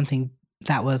thought it was something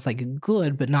that was like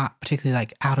good, but not particularly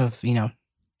like out of,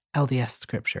 LDS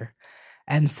scripture.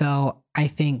 And so I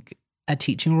think a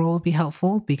teaching role would be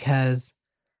helpful, because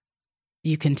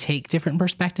you can take different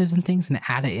perspectives and things and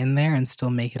add it in there and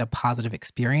still make it a positive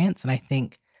experience. And I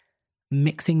think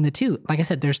mixing the two, like I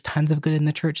said, there's tons of good in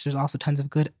the church. There's also tons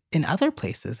of good in other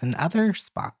places and other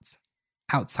spots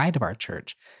outside of our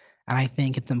church. And I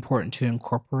think it's important to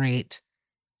incorporate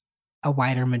a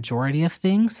wider majority of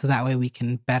things, so that way we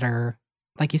can better,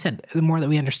 like you said, the more that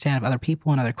we understand of other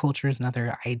people and other cultures and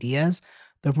other ideas,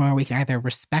 the more we can either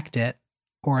respect it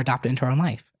or adopt it into our own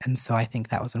life. And so I think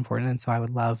that was important. And so I would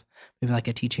love maybe like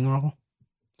a teaching role.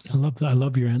 I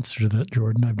love your answer to that,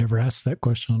 Jordan. I've never asked that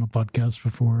question on a podcast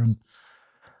before, and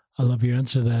I love your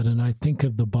answer to that. And I think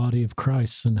of the body of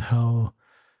Christ and how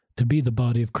to be the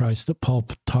body of Christ that Paul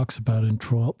talks about in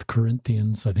 12th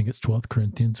Corinthians. I think it's 12th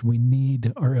Corinthians. We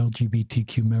need our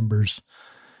LGBTQ members,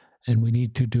 and we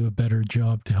need to do a better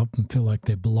job to help them feel like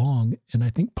they belong. And I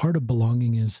think part of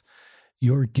belonging is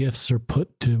your gifts are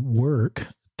put to work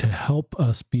to help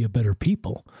us be a better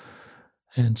people.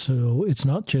 And so it's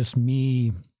not just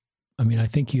me. I mean, I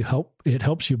think it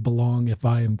helps you belong if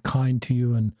I am kind to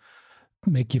you and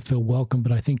make you feel welcome,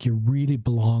 but I think you really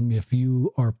belong if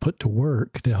you are put to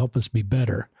work to help us be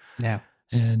better. Yeah.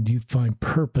 And you find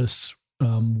purpose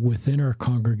within our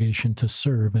congregation to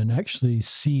serve and actually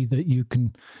see that you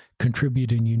can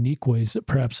contribute in unique ways that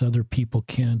perhaps other people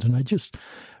can't. And I just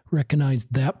recognize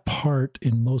that part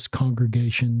in most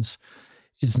congregations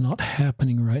is not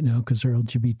happening right now because our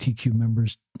LGBTQ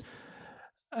members,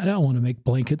 I don't want to make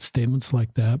blanket statements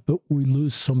like that, but we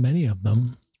lose so many of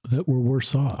them that we're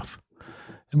worse off.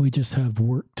 And we just have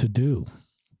work to do.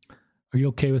 Are you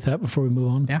okay with that before we move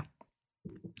on? Yeah.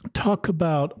 Talk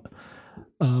about,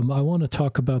 I want to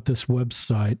talk about this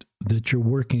website that you're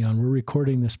working on. We're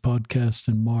recording this podcast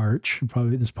in March.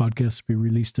 Probably this podcast will be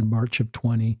released in March of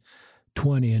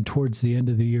 2020. And towards the end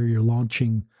of the year, you're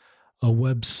launching a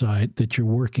website that you're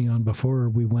working on. Before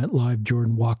we went live,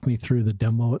 Jordan walked me through the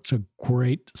demo. It's a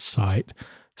great site,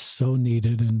 so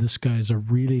needed. And this guy's a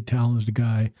really talented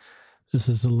guy. This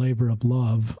is a labor of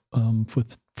love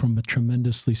from a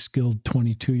tremendously skilled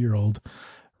 22-year-old,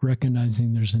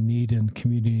 recognizing there's a need in the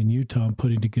community in Utah and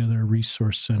putting together a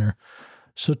resource center.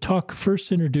 So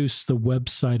introduce the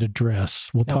website address.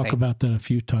 We'll talk about that a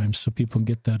few times so people can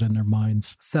get that in their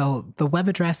minds. So the web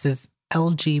address is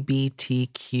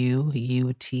lgbtqut.com.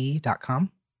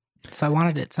 So I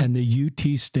wanted it. And the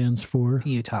UT stands for?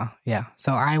 Utah, yeah.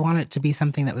 So I want it to be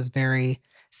something that was very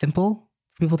simple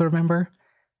for people to remember.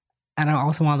 And I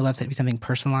also wanted the website to be something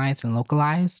personalized and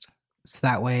localized. So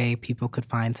that way people could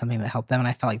find something that helped them. And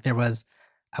I felt like there was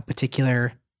a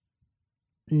particular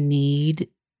need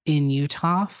in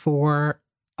Utah for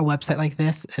a website like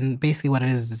this. And basically what it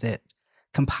is it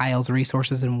compiles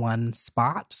resources in one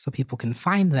spot so people can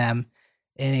find them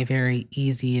in a very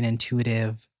easy and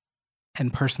intuitive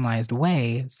and personalized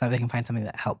way so that they can find something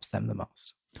that helps them the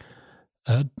most.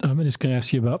 I'm just going to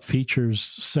ask you about features,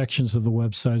 sections of the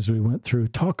website as we went through.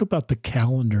 Talk about the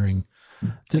calendaring.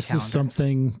 This is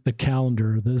something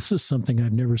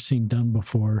I've never seen done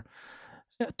before.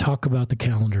 Talk about the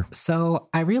calendar. So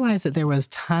I realized that there was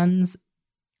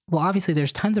obviously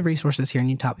there's tons of resources here in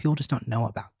Utah. People just don't know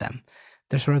about them.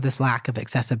 There's sort of this lack of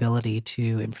accessibility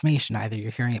to information. Either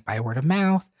you're hearing it by word of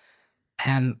mouth,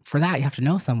 and for that, you have to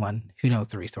know someone who knows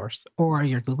the resource, or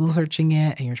you're Google searching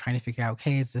it and you're trying to figure out,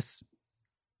 okay, is this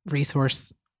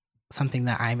resource something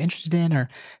that I'm interested in? Or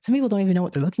some people don't even know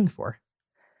what they're looking for.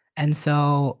 And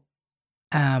so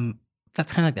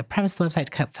that's kind of like the premise of the website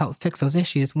to help fix those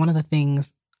issues. One of the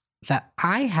things that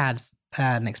I had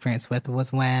an experience with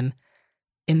was when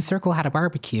Encircle had a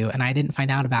barbecue and I didn't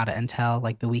find out about it until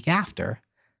like the week after.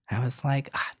 I was like,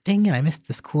 dang it, I missed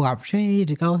this cool opportunity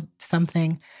to go to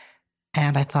something.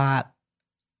 And I thought,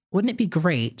 wouldn't it be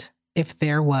great if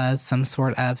there was some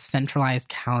sort of centralized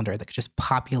calendar that could just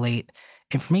populate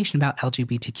information about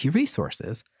LGBTQ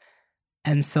resources?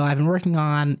 And so I've been working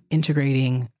on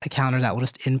integrating a calendar that will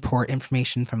just import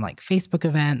information from like Facebook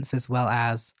events, as well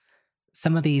as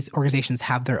some of these organizations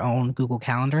have their own Google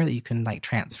Calendar that you can like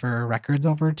transfer records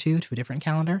over to a different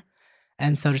calendar.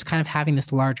 And so just kind of having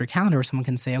this larger calendar where someone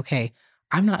can say, okay,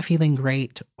 I'm not feeling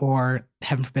great, or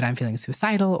heaven forbid, I'm feeling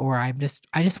suicidal, or I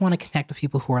just want to connect with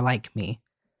people who are like me.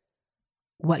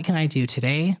 What can I do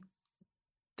today,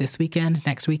 this weekend,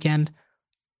 next weekend?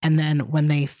 And then when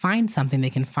they find something, they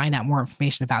can find out more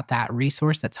information about that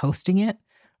resource that's hosting it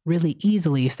really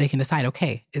easily, so they can decide,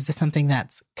 okay, is this something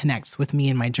that connects with me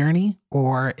in my journey,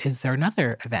 or is there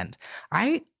another event?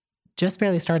 I just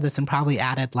barely started this and probably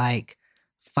added like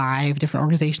 5 different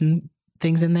organization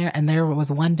things in there. And there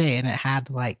was one day and it had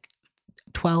like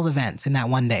 12 events in that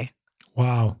one day.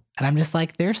 Wow. And I'm just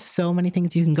like, there's so many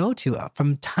things you can go to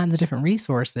from tons of different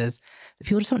resources that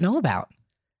people just don't know about.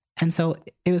 And so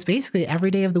it was basically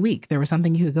every day of the week, there was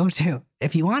something you could go to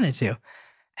if you wanted to.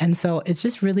 And so it's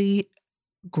just really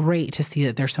great to see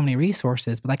that there's so many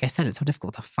resources. But like I said, it's so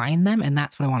difficult to find them. And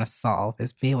that's what I want to solve,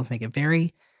 is be able to make it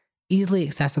very easily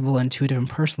accessible, intuitive, and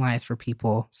personalized for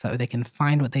people so they can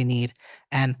find what they need.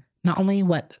 And not only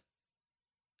what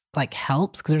like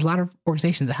helps, because there's a lot of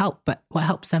organizations that help, but what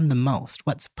helps them the most,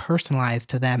 what's personalized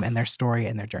to them and their story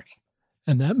and their journey.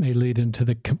 And that may lead into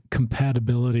the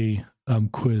compatibility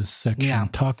quiz section. Yeah.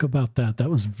 Talk about that. That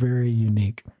was very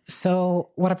unique. So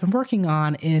what I've been working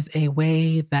on is a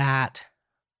way that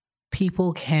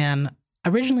people can,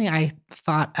 originally I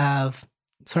thought of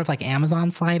sort of like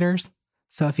Amazon sliders.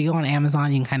 So if you go on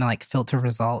Amazon, you can kind of like filter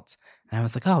results. And I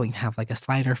was like, oh, we can have like a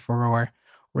slider for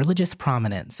religious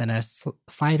prominence and a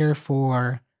slider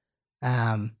for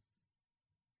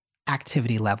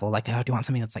activity level. Like, oh, do you want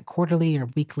something that's like quarterly or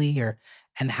weekly,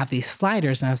 and have these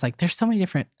sliders? And I was like, there's so many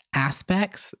different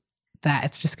aspects that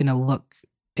it's just going to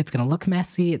look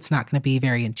messy. It's not going to be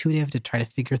very intuitive to try to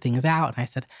figure things out. And I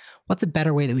said, what's a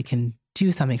better way that we can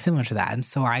do something similar to that? And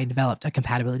so I developed a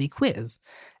compatibility quiz.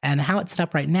 And how it's set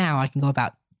up right now, I can go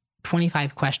about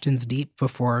 25 questions deep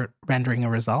before rendering a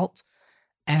result.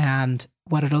 And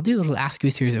what it'll do is it'll ask you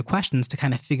a series of questions to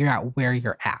kind of figure out where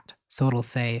you're at. So it'll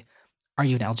say, are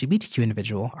you an LGBTQ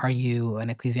individual? Are you an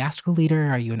ecclesiastical leader?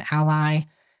 Are you an ally?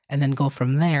 And then go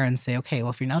from there and say, okay,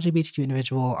 well, if you're an LGBTQ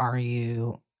individual, are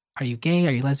you gay?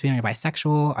 Are you lesbian? Are you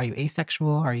bisexual? Are you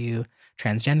asexual? Are you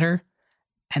transgender?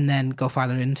 And then go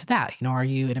farther into that. Are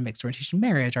you in a mixed orientation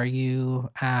marriage? Are you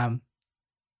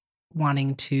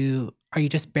are you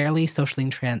just barely socially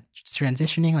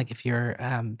transitioning? Like if you're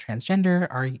transgender,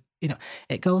 are you,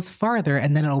 it goes farther,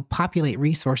 and then it'll populate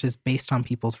resources based on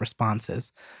people's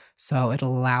responses. So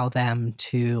it'll allow them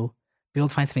to be able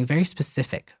to find something very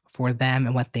specific for them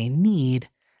and what they need,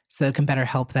 so it can better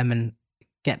help them and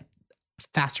get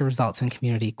faster results in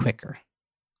community quicker.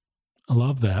 I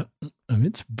love that.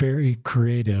 It's very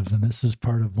creative. And this is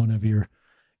part of one of your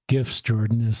gifts,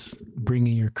 Jordan, is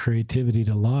bringing your creativity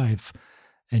to life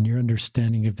and your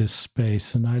understanding of this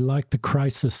space. And I like the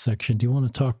crisis section. Do you want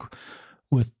to talk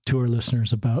to our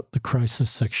listeners about the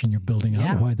crisis section you're building out,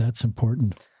 and why that's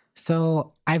important?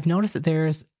 So I've noticed that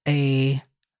there's a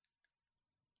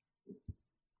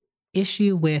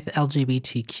issue with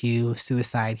LGBTQ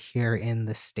suicide here in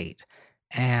the state.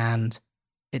 And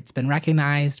it's been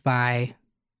recognized by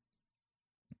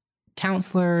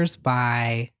counselors,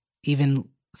 by even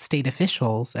state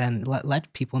officials and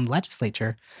people in the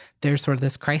legislature. There's sort of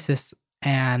this crisis.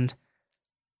 And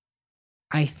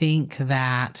I think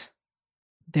that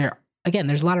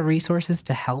there's a lot of resources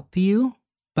to help you,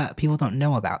 but people don't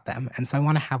know about them. And so I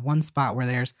want to have one spot where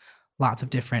there's lots of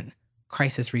different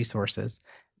crisis resources.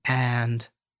 And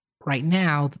right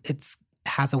now it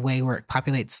has a way where it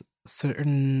populates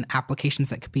certain applications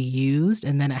that could be used,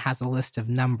 and then it has a list of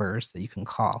numbers that you can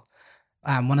call.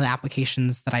 One of the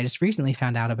applications that I just recently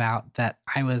found out about that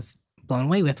I was blown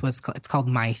away with it's called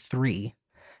My3,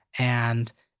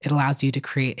 and it allows you to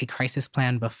create a crisis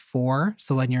plan before.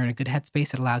 So when you're in a good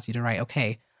headspace, it allows you to write,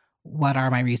 okay, what are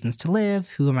my reasons to live?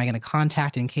 Who am I going to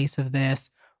contact in case of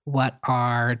this? What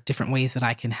are different ways that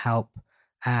I can help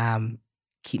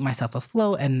keep myself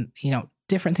afloat? And,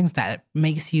 different things that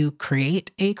makes you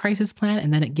create a crisis plan.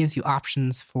 And then it gives you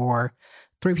options for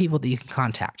 3 people that you can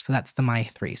contact. So that's the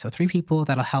My3. So 3 people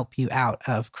that'll help you out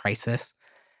of crisis.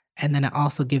 And then it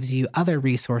also gives you other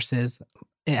resources.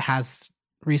 It has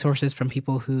resources from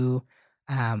people who,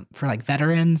 for like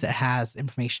veterans, it has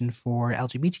information for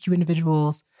LGBTQ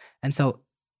individuals. And so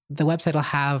the website will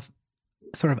have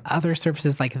sort of other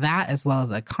services like that, as well as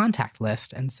a contact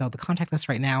list. And so the contact list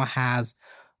right now has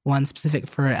one specific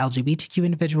for LGBTQ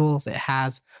individuals. It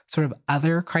has sort of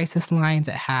other crisis lines.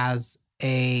 It has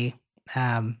the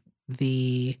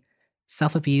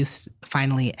self-abuse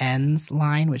finally ends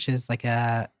line, which is like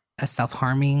a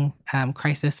self-harming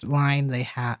crisis line.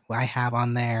 I have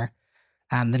on there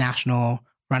the National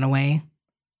Runaway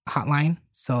Hotline.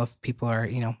 So if people are,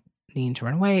 needing to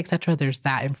run away, etc., there's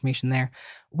that information there.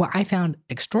 What I found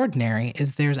extraordinary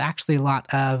is there's actually a lot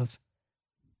of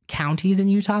counties in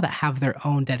Utah that have their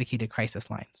own dedicated crisis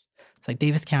lines. It's like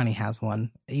Davis County has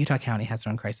one, Utah County has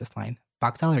their own crisis line,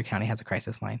 Box Elder County has a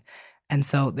crisis line. And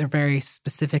so they're very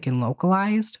specific and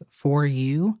localized for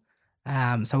you. So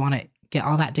I want to get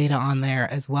all that data on there,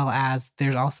 as well as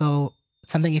there's also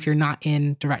something if you're not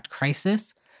in direct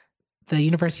crisis. The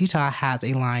University of Utah has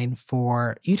a line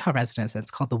for Utah residents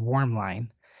that's called the Warm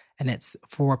Line. And it's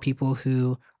for people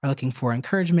who are looking for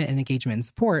encouragement and engagement and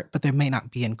support, but they may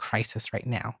not be in crisis right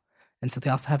now. And so they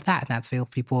also have that, and that's available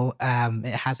for people.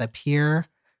 It has a peer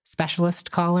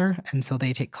specialist caller, and so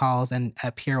they take calls, and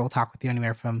a peer will talk with you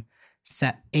anywhere from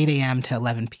 8 a.m. to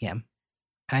 11 p.m.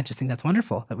 And I just think that's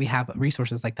wonderful that we have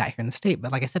resources like that here in the state.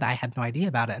 But like I said, I had no idea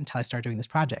about it until I started doing this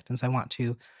project. And so I want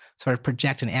to sort of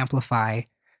project and amplify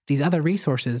these other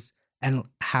resources and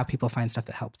have people find stuff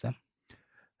that helps them.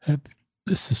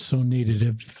 This is so needed.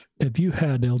 Have you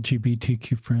had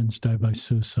LGBTQ friends die by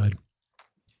suicide?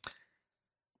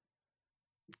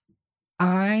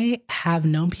 I have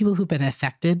known people who've been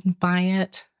affected by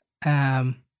it.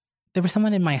 There was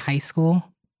someone in my high school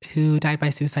who died by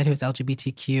suicide who was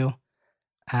LGBTQ.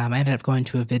 I ended up going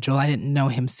to a vigil. I didn't know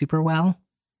him super well,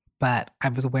 but I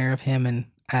was aware of him.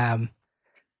 And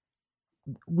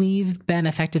we've been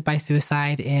affected by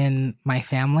suicide in my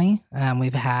family.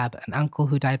 We've had an uncle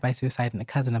who died by suicide and a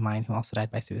cousin of mine who also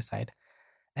died by suicide.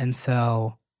 And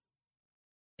so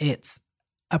it's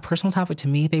a personal topic to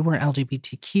me. They weren't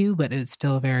LGBTQ, but it's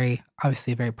still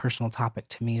obviously a very personal topic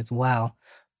to me as well.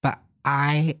 But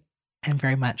I am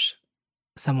very much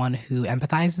someone who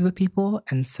empathizes with people.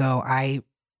 And so I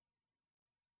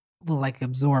will like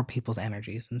absorb people's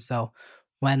energies. And so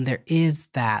when there is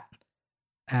that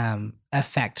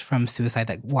effect from suicide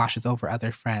that washes over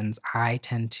other friends, I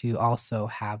tend to also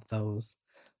have those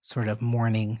sort of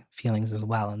mourning feelings as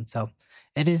well. And so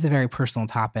it is a very personal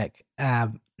topic.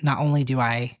 Not only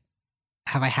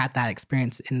have I had that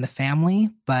experience in the family,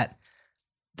 but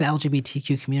the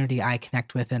LGBTQ community I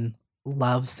connect with and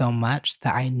love so much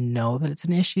that I know that it's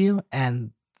an issue.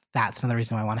 And that's another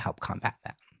reason why I want to help combat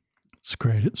that. It's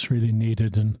great. It's really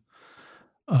needed. And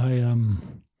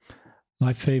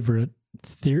my favorite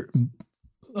theory,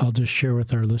 I'll just share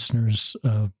with our listeners,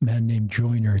 a man named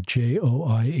Joyner,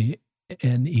 Joiner,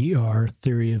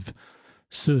 theory of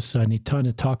suicide. And he kind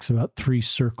of talks about three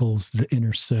circles that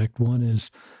intersect. One is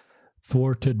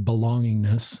thwarted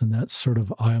belongingness, and that's sort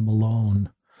of I am alone.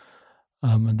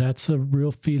 And that's a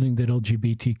real feeling that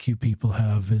LGBTQ people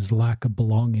have, is lack of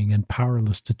belonging and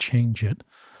powerless to change it.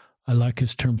 I like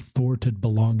his term thwarted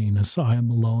belongingness. I am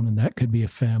alone, and that could be a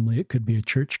family. It could be a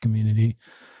church community.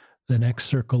 The next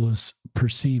circle is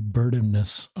perceived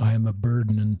burdenness. I am a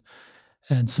burden.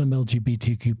 And some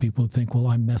LGBTQ people think, well,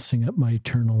 I'm messing up my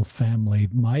eternal family.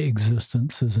 My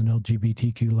existence as an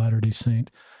LGBTQ Latter-day Saint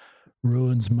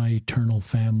ruins my eternal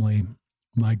family,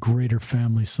 my greater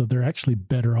family. So they're actually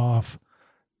better off.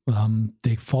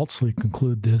 They falsely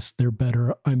conclude this.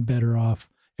 I'm better off.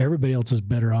 Everybody else is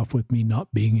better off with me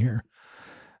not being here.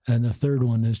 And the third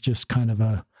one is just kind of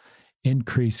a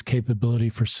increased capability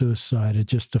for suicide.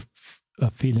 It's just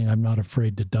a feeling I'm not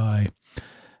afraid to die.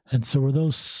 And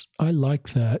so I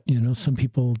like that. Some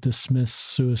people dismiss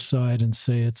suicide and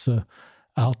say it's a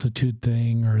altitude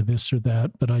thing or this or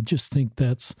that, but I just think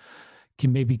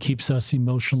maybe keeps us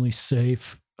emotionally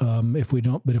safe if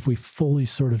we fully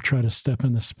sort of try to step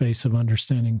in the space of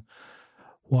understanding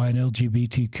why an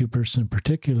LGBTQ person in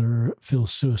particular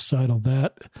feels suicidal,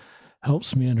 that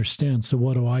helps me understand. So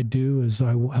what I do is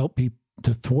I will help people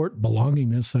to thwart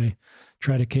belongingness. I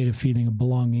try to create a feeling of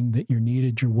belonging, that you're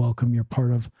needed, you're welcome, you're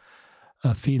part of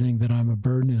a feeling that I'm a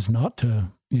burden, is not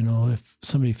to, if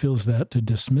somebody feels that, to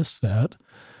dismiss that,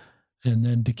 and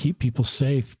then to keep people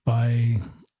safe by,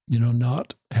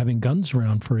 not having guns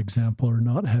around, for example, or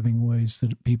not having ways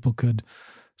that people could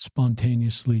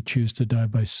spontaneously choose to die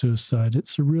by suicide.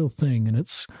 It's a real thing. And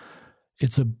it's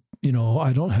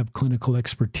I don't have clinical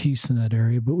expertise in that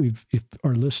area, but if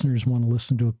our listeners want to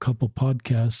listen to a couple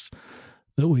podcasts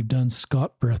that we've done,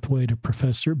 Scott Brathwaite, a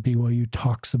professor at BYU,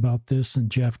 talks about this, and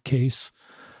Jeff Case,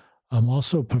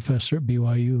 also a professor at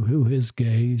BYU who is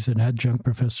gay. He's an adjunct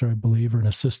professor, I believe, or an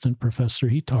assistant professor.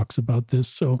 He talks about this.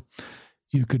 So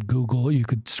you could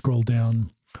scroll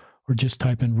down or just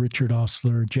type in Richard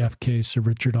Ostler, Jeff Case, or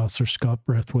Richard Ostler, Scott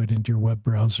Brathwaite into your web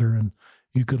browser, and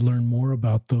you could learn more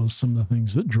about some of the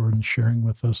things that Jordan's sharing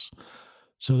with us,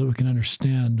 so that we can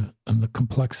understand the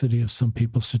complexity of some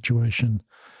people's situation,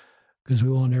 because we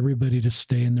want everybody to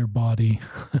stay in their body.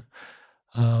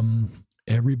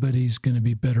 Everybody's going to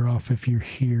be better off if you're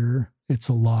here. It's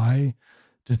a lie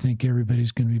to think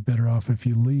everybody's going to be better off if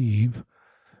you leave.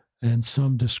 And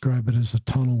some describe it as a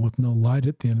tunnel with no light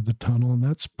at the end of the tunnel. And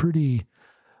that's pretty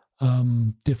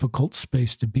difficult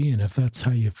space to be in if that's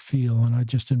how you feel. And I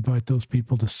just invite those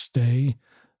people to stay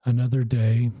another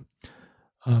day.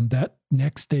 That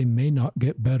next day may not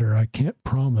get better. I can't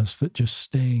promise that just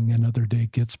staying another day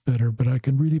gets better, but I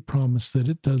can really promise that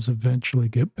it does eventually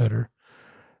get better,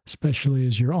 especially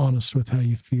as you're honest with how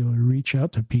you feel. You reach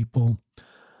out to people.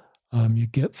 You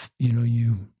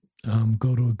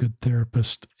go to a good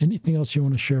therapist. Anything else you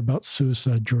want to share about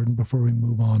suicide, Jordan, before we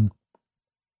move on?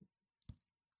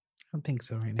 I don't think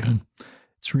so right now. Okay.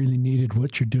 It's really needed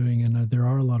what you're doing, and there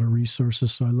are a lot of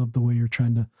resources, so I love the way you're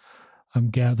trying to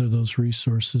gather those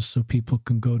resources so people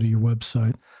can go to your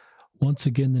website. Once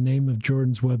again, the name of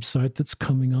Jordan's website that's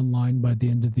coming online by the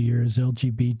end of the year is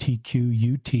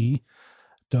lgbtqut.com.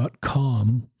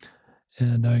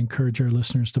 And I encourage our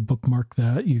listeners to bookmark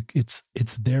that. It's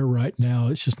there right now.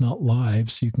 It's just not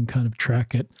live, so you can kind of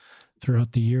track it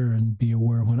throughout the year and be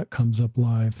aware when it comes up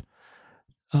live.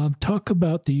 Talk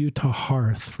about the Utah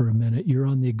Hearth for a minute. You're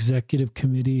on the executive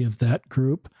committee of that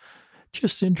group.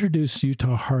 Just introduce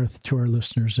Utah Hearth to our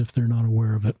listeners if they're not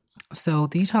aware of it. So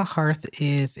the Utah Hearth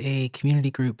is a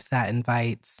community group that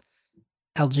invites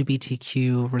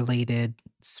LGBTQ related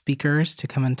speakers to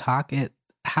come and talk. It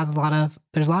has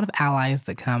there's a lot of allies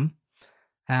that come.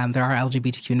 There are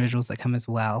LGBTQ individuals that come as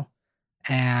well.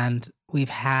 And we've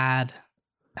had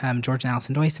George and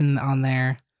Allison Doyson on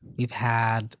there. We've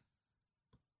had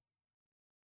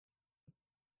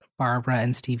Barbara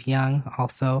and Steve Young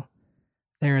also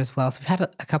there as well. So we've had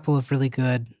a couple of really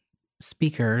good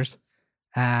speakers.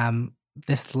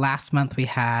 This last month we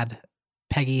had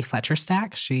Peggy Fletcher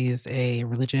Stack. She's a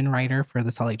religion writer for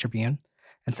the Salt Lake Tribune.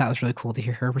 And so that was really cool to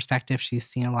hear her perspective. She's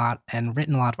seen a lot and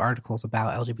written a lot of articles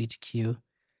about LGBTQ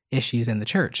issues in the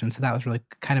church. And so that was really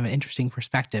kind of an interesting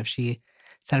perspective. She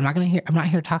said, I'm not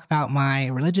here to talk about my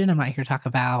religion. I'm not here to talk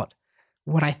about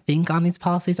what I think on these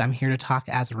policies. I'm here to talk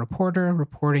as a reporter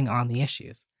reporting on the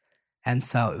issues. And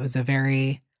so it was a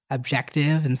very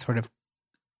objective and sort of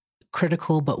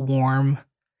critical but warm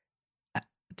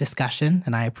discussion,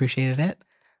 and I appreciated it.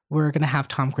 We're going to have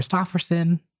Tom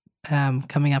Christofferson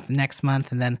coming up next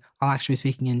month, and then I'll actually be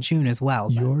speaking in June as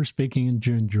well. You're speaking in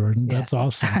June, Jordan. Yes. That's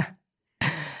awesome.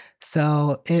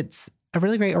 So it's a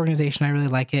really great organization. I really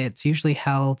like it. It's usually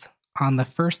held on the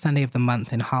first Sunday of the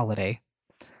month in Holiday.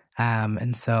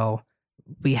 And so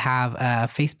we have a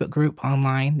Facebook group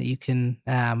online that you can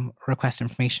request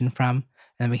information from, and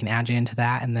then we can add you into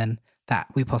that. And then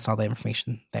we post all the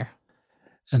information there.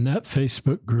 And that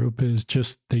Facebook group is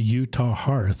just the Utah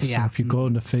Hearth. Yeah. So if you go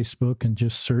into Facebook and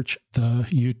just search the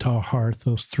Utah Hearth,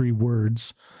 those 3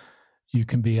 words, you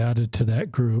can be added to that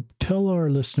group. Tell our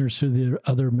listeners who the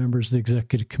other members of the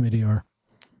executive committee are.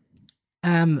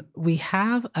 We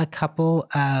have a couple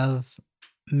of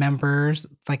members.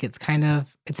 Like it's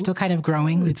still kind of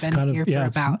growing. We've been here for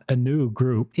about a new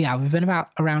group. Yeah, we've been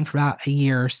around for about a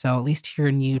year or so, at least here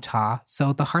in Utah.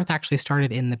 So the Hearth actually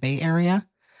started in the Bay Area.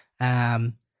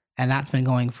 And that's been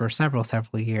going for several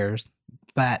years.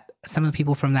 But some of the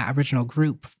people from that original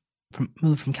group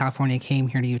moved from California, came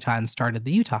here to Utah and started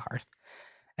the Utah Hearth.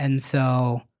 And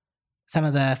so some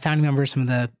of the founding members, some of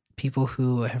the people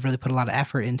who have really put a lot of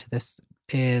effort into this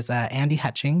is Andy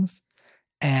Hutchings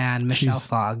and Michelle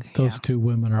Fogg. Those 2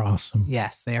 women are awesome.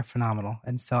 Yes, they are phenomenal.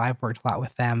 And so I've worked a lot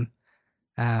with them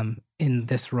in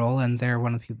this role, and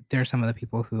they're some of the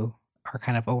people who are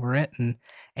kind of over it. And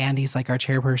Andy's like our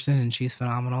chairperson, and she's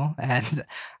phenomenal, and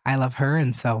I love her.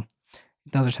 And so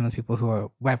those are some of the people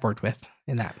who I've worked with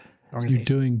in that organization.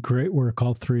 You're doing great work,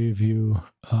 all 3 of you,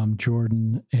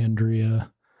 Jordan,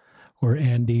 Andrea, or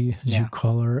Andy, as you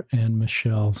call her, and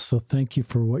Michelle. So thank you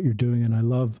for what you're doing. And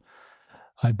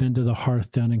I've been to the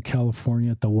Hearth down in California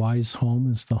at the Wise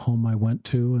Home is the home I went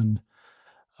to. And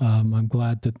I'm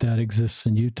glad that exists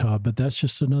in Utah, but that's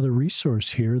just another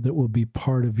resource here that will be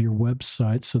part of your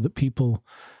website so that people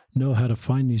know how to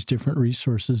find these different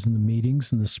resources in the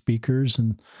meetings and the speakers,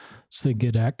 and so they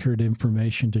get accurate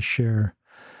information to share.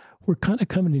 We're kind of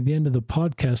coming to the end of the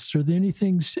podcast. Are there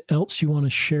anything else you want to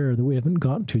share that we haven't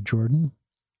gotten to, Jordan?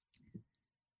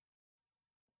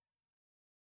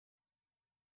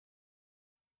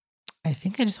 I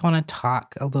think I just want to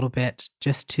talk a little bit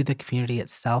just to the community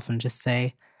itself and just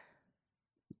say,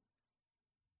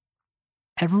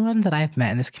 everyone that I've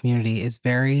met in this community is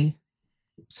very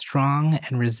strong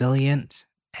and resilient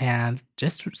and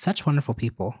just such wonderful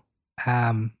people.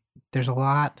 There's a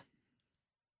lot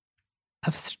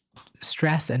of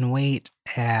stress and weight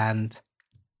and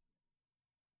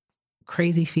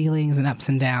crazy feelings and ups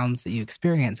and downs that you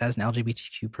experience as an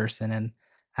LGBTQ person,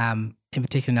 and in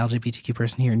particular, an LGBTQ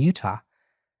person here in Utah.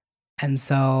 And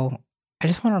so I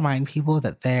just want to remind people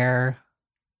that their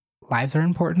lives are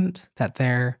important, that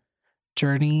their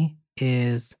journey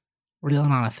is real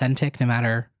and authentic no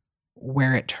matter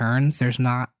where it turns. There's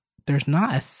not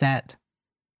a set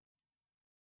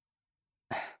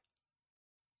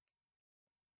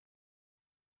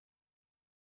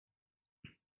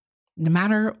no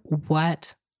matter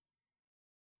what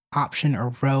option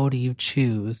or road you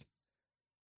choose,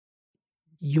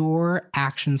 your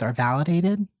actions are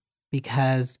validated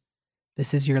because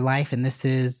this is your life and this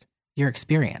is your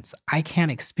experience. I can't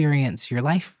experience your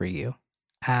life for you.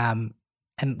 And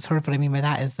sort of what I mean by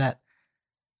that is that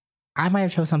I might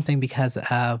have chose something because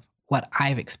of what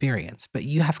I've experienced, but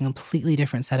you have a completely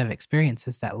different set of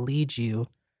experiences that lead you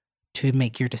to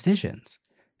make your decisions.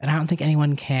 And I don't think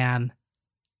anyone can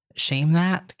shame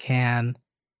that, can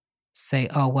say,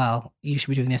 oh, well, you should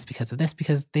be doing this because of this,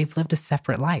 because they've lived a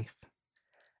separate life.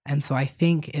 And so I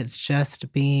think it's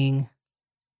just being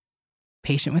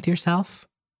patient with yourself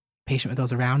patient with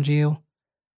those around you,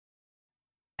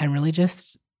 and really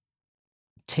just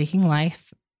taking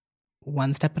life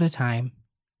one step at a time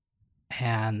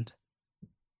and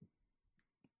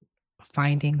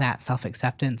finding that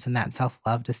self-acceptance and that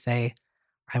self-love to say,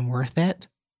 I'm worth it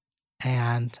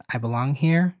and I belong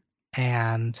here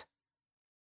and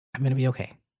I'm going to be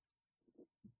okay.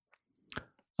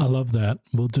 I love that.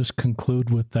 We'll just conclude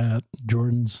with that.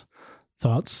 Jordan's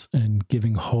thoughts and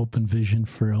giving hope and vision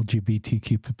for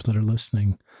LGBTQ people that are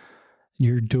listening.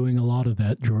 You're doing a lot of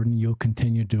that, Jordan. You'll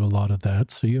continue to do a lot of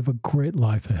that. So you have a great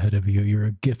life ahead of you. You're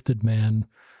a gifted man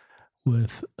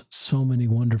with so many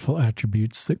wonderful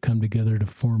attributes that come together to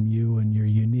form you and your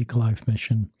unique life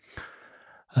mission.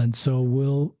 And so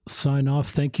we'll sign off.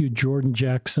 Thank you, Jordan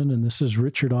Jackson. And this is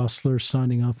Richard Ostler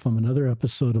signing off from another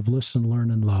episode of Listen, Learn,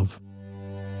 and Love.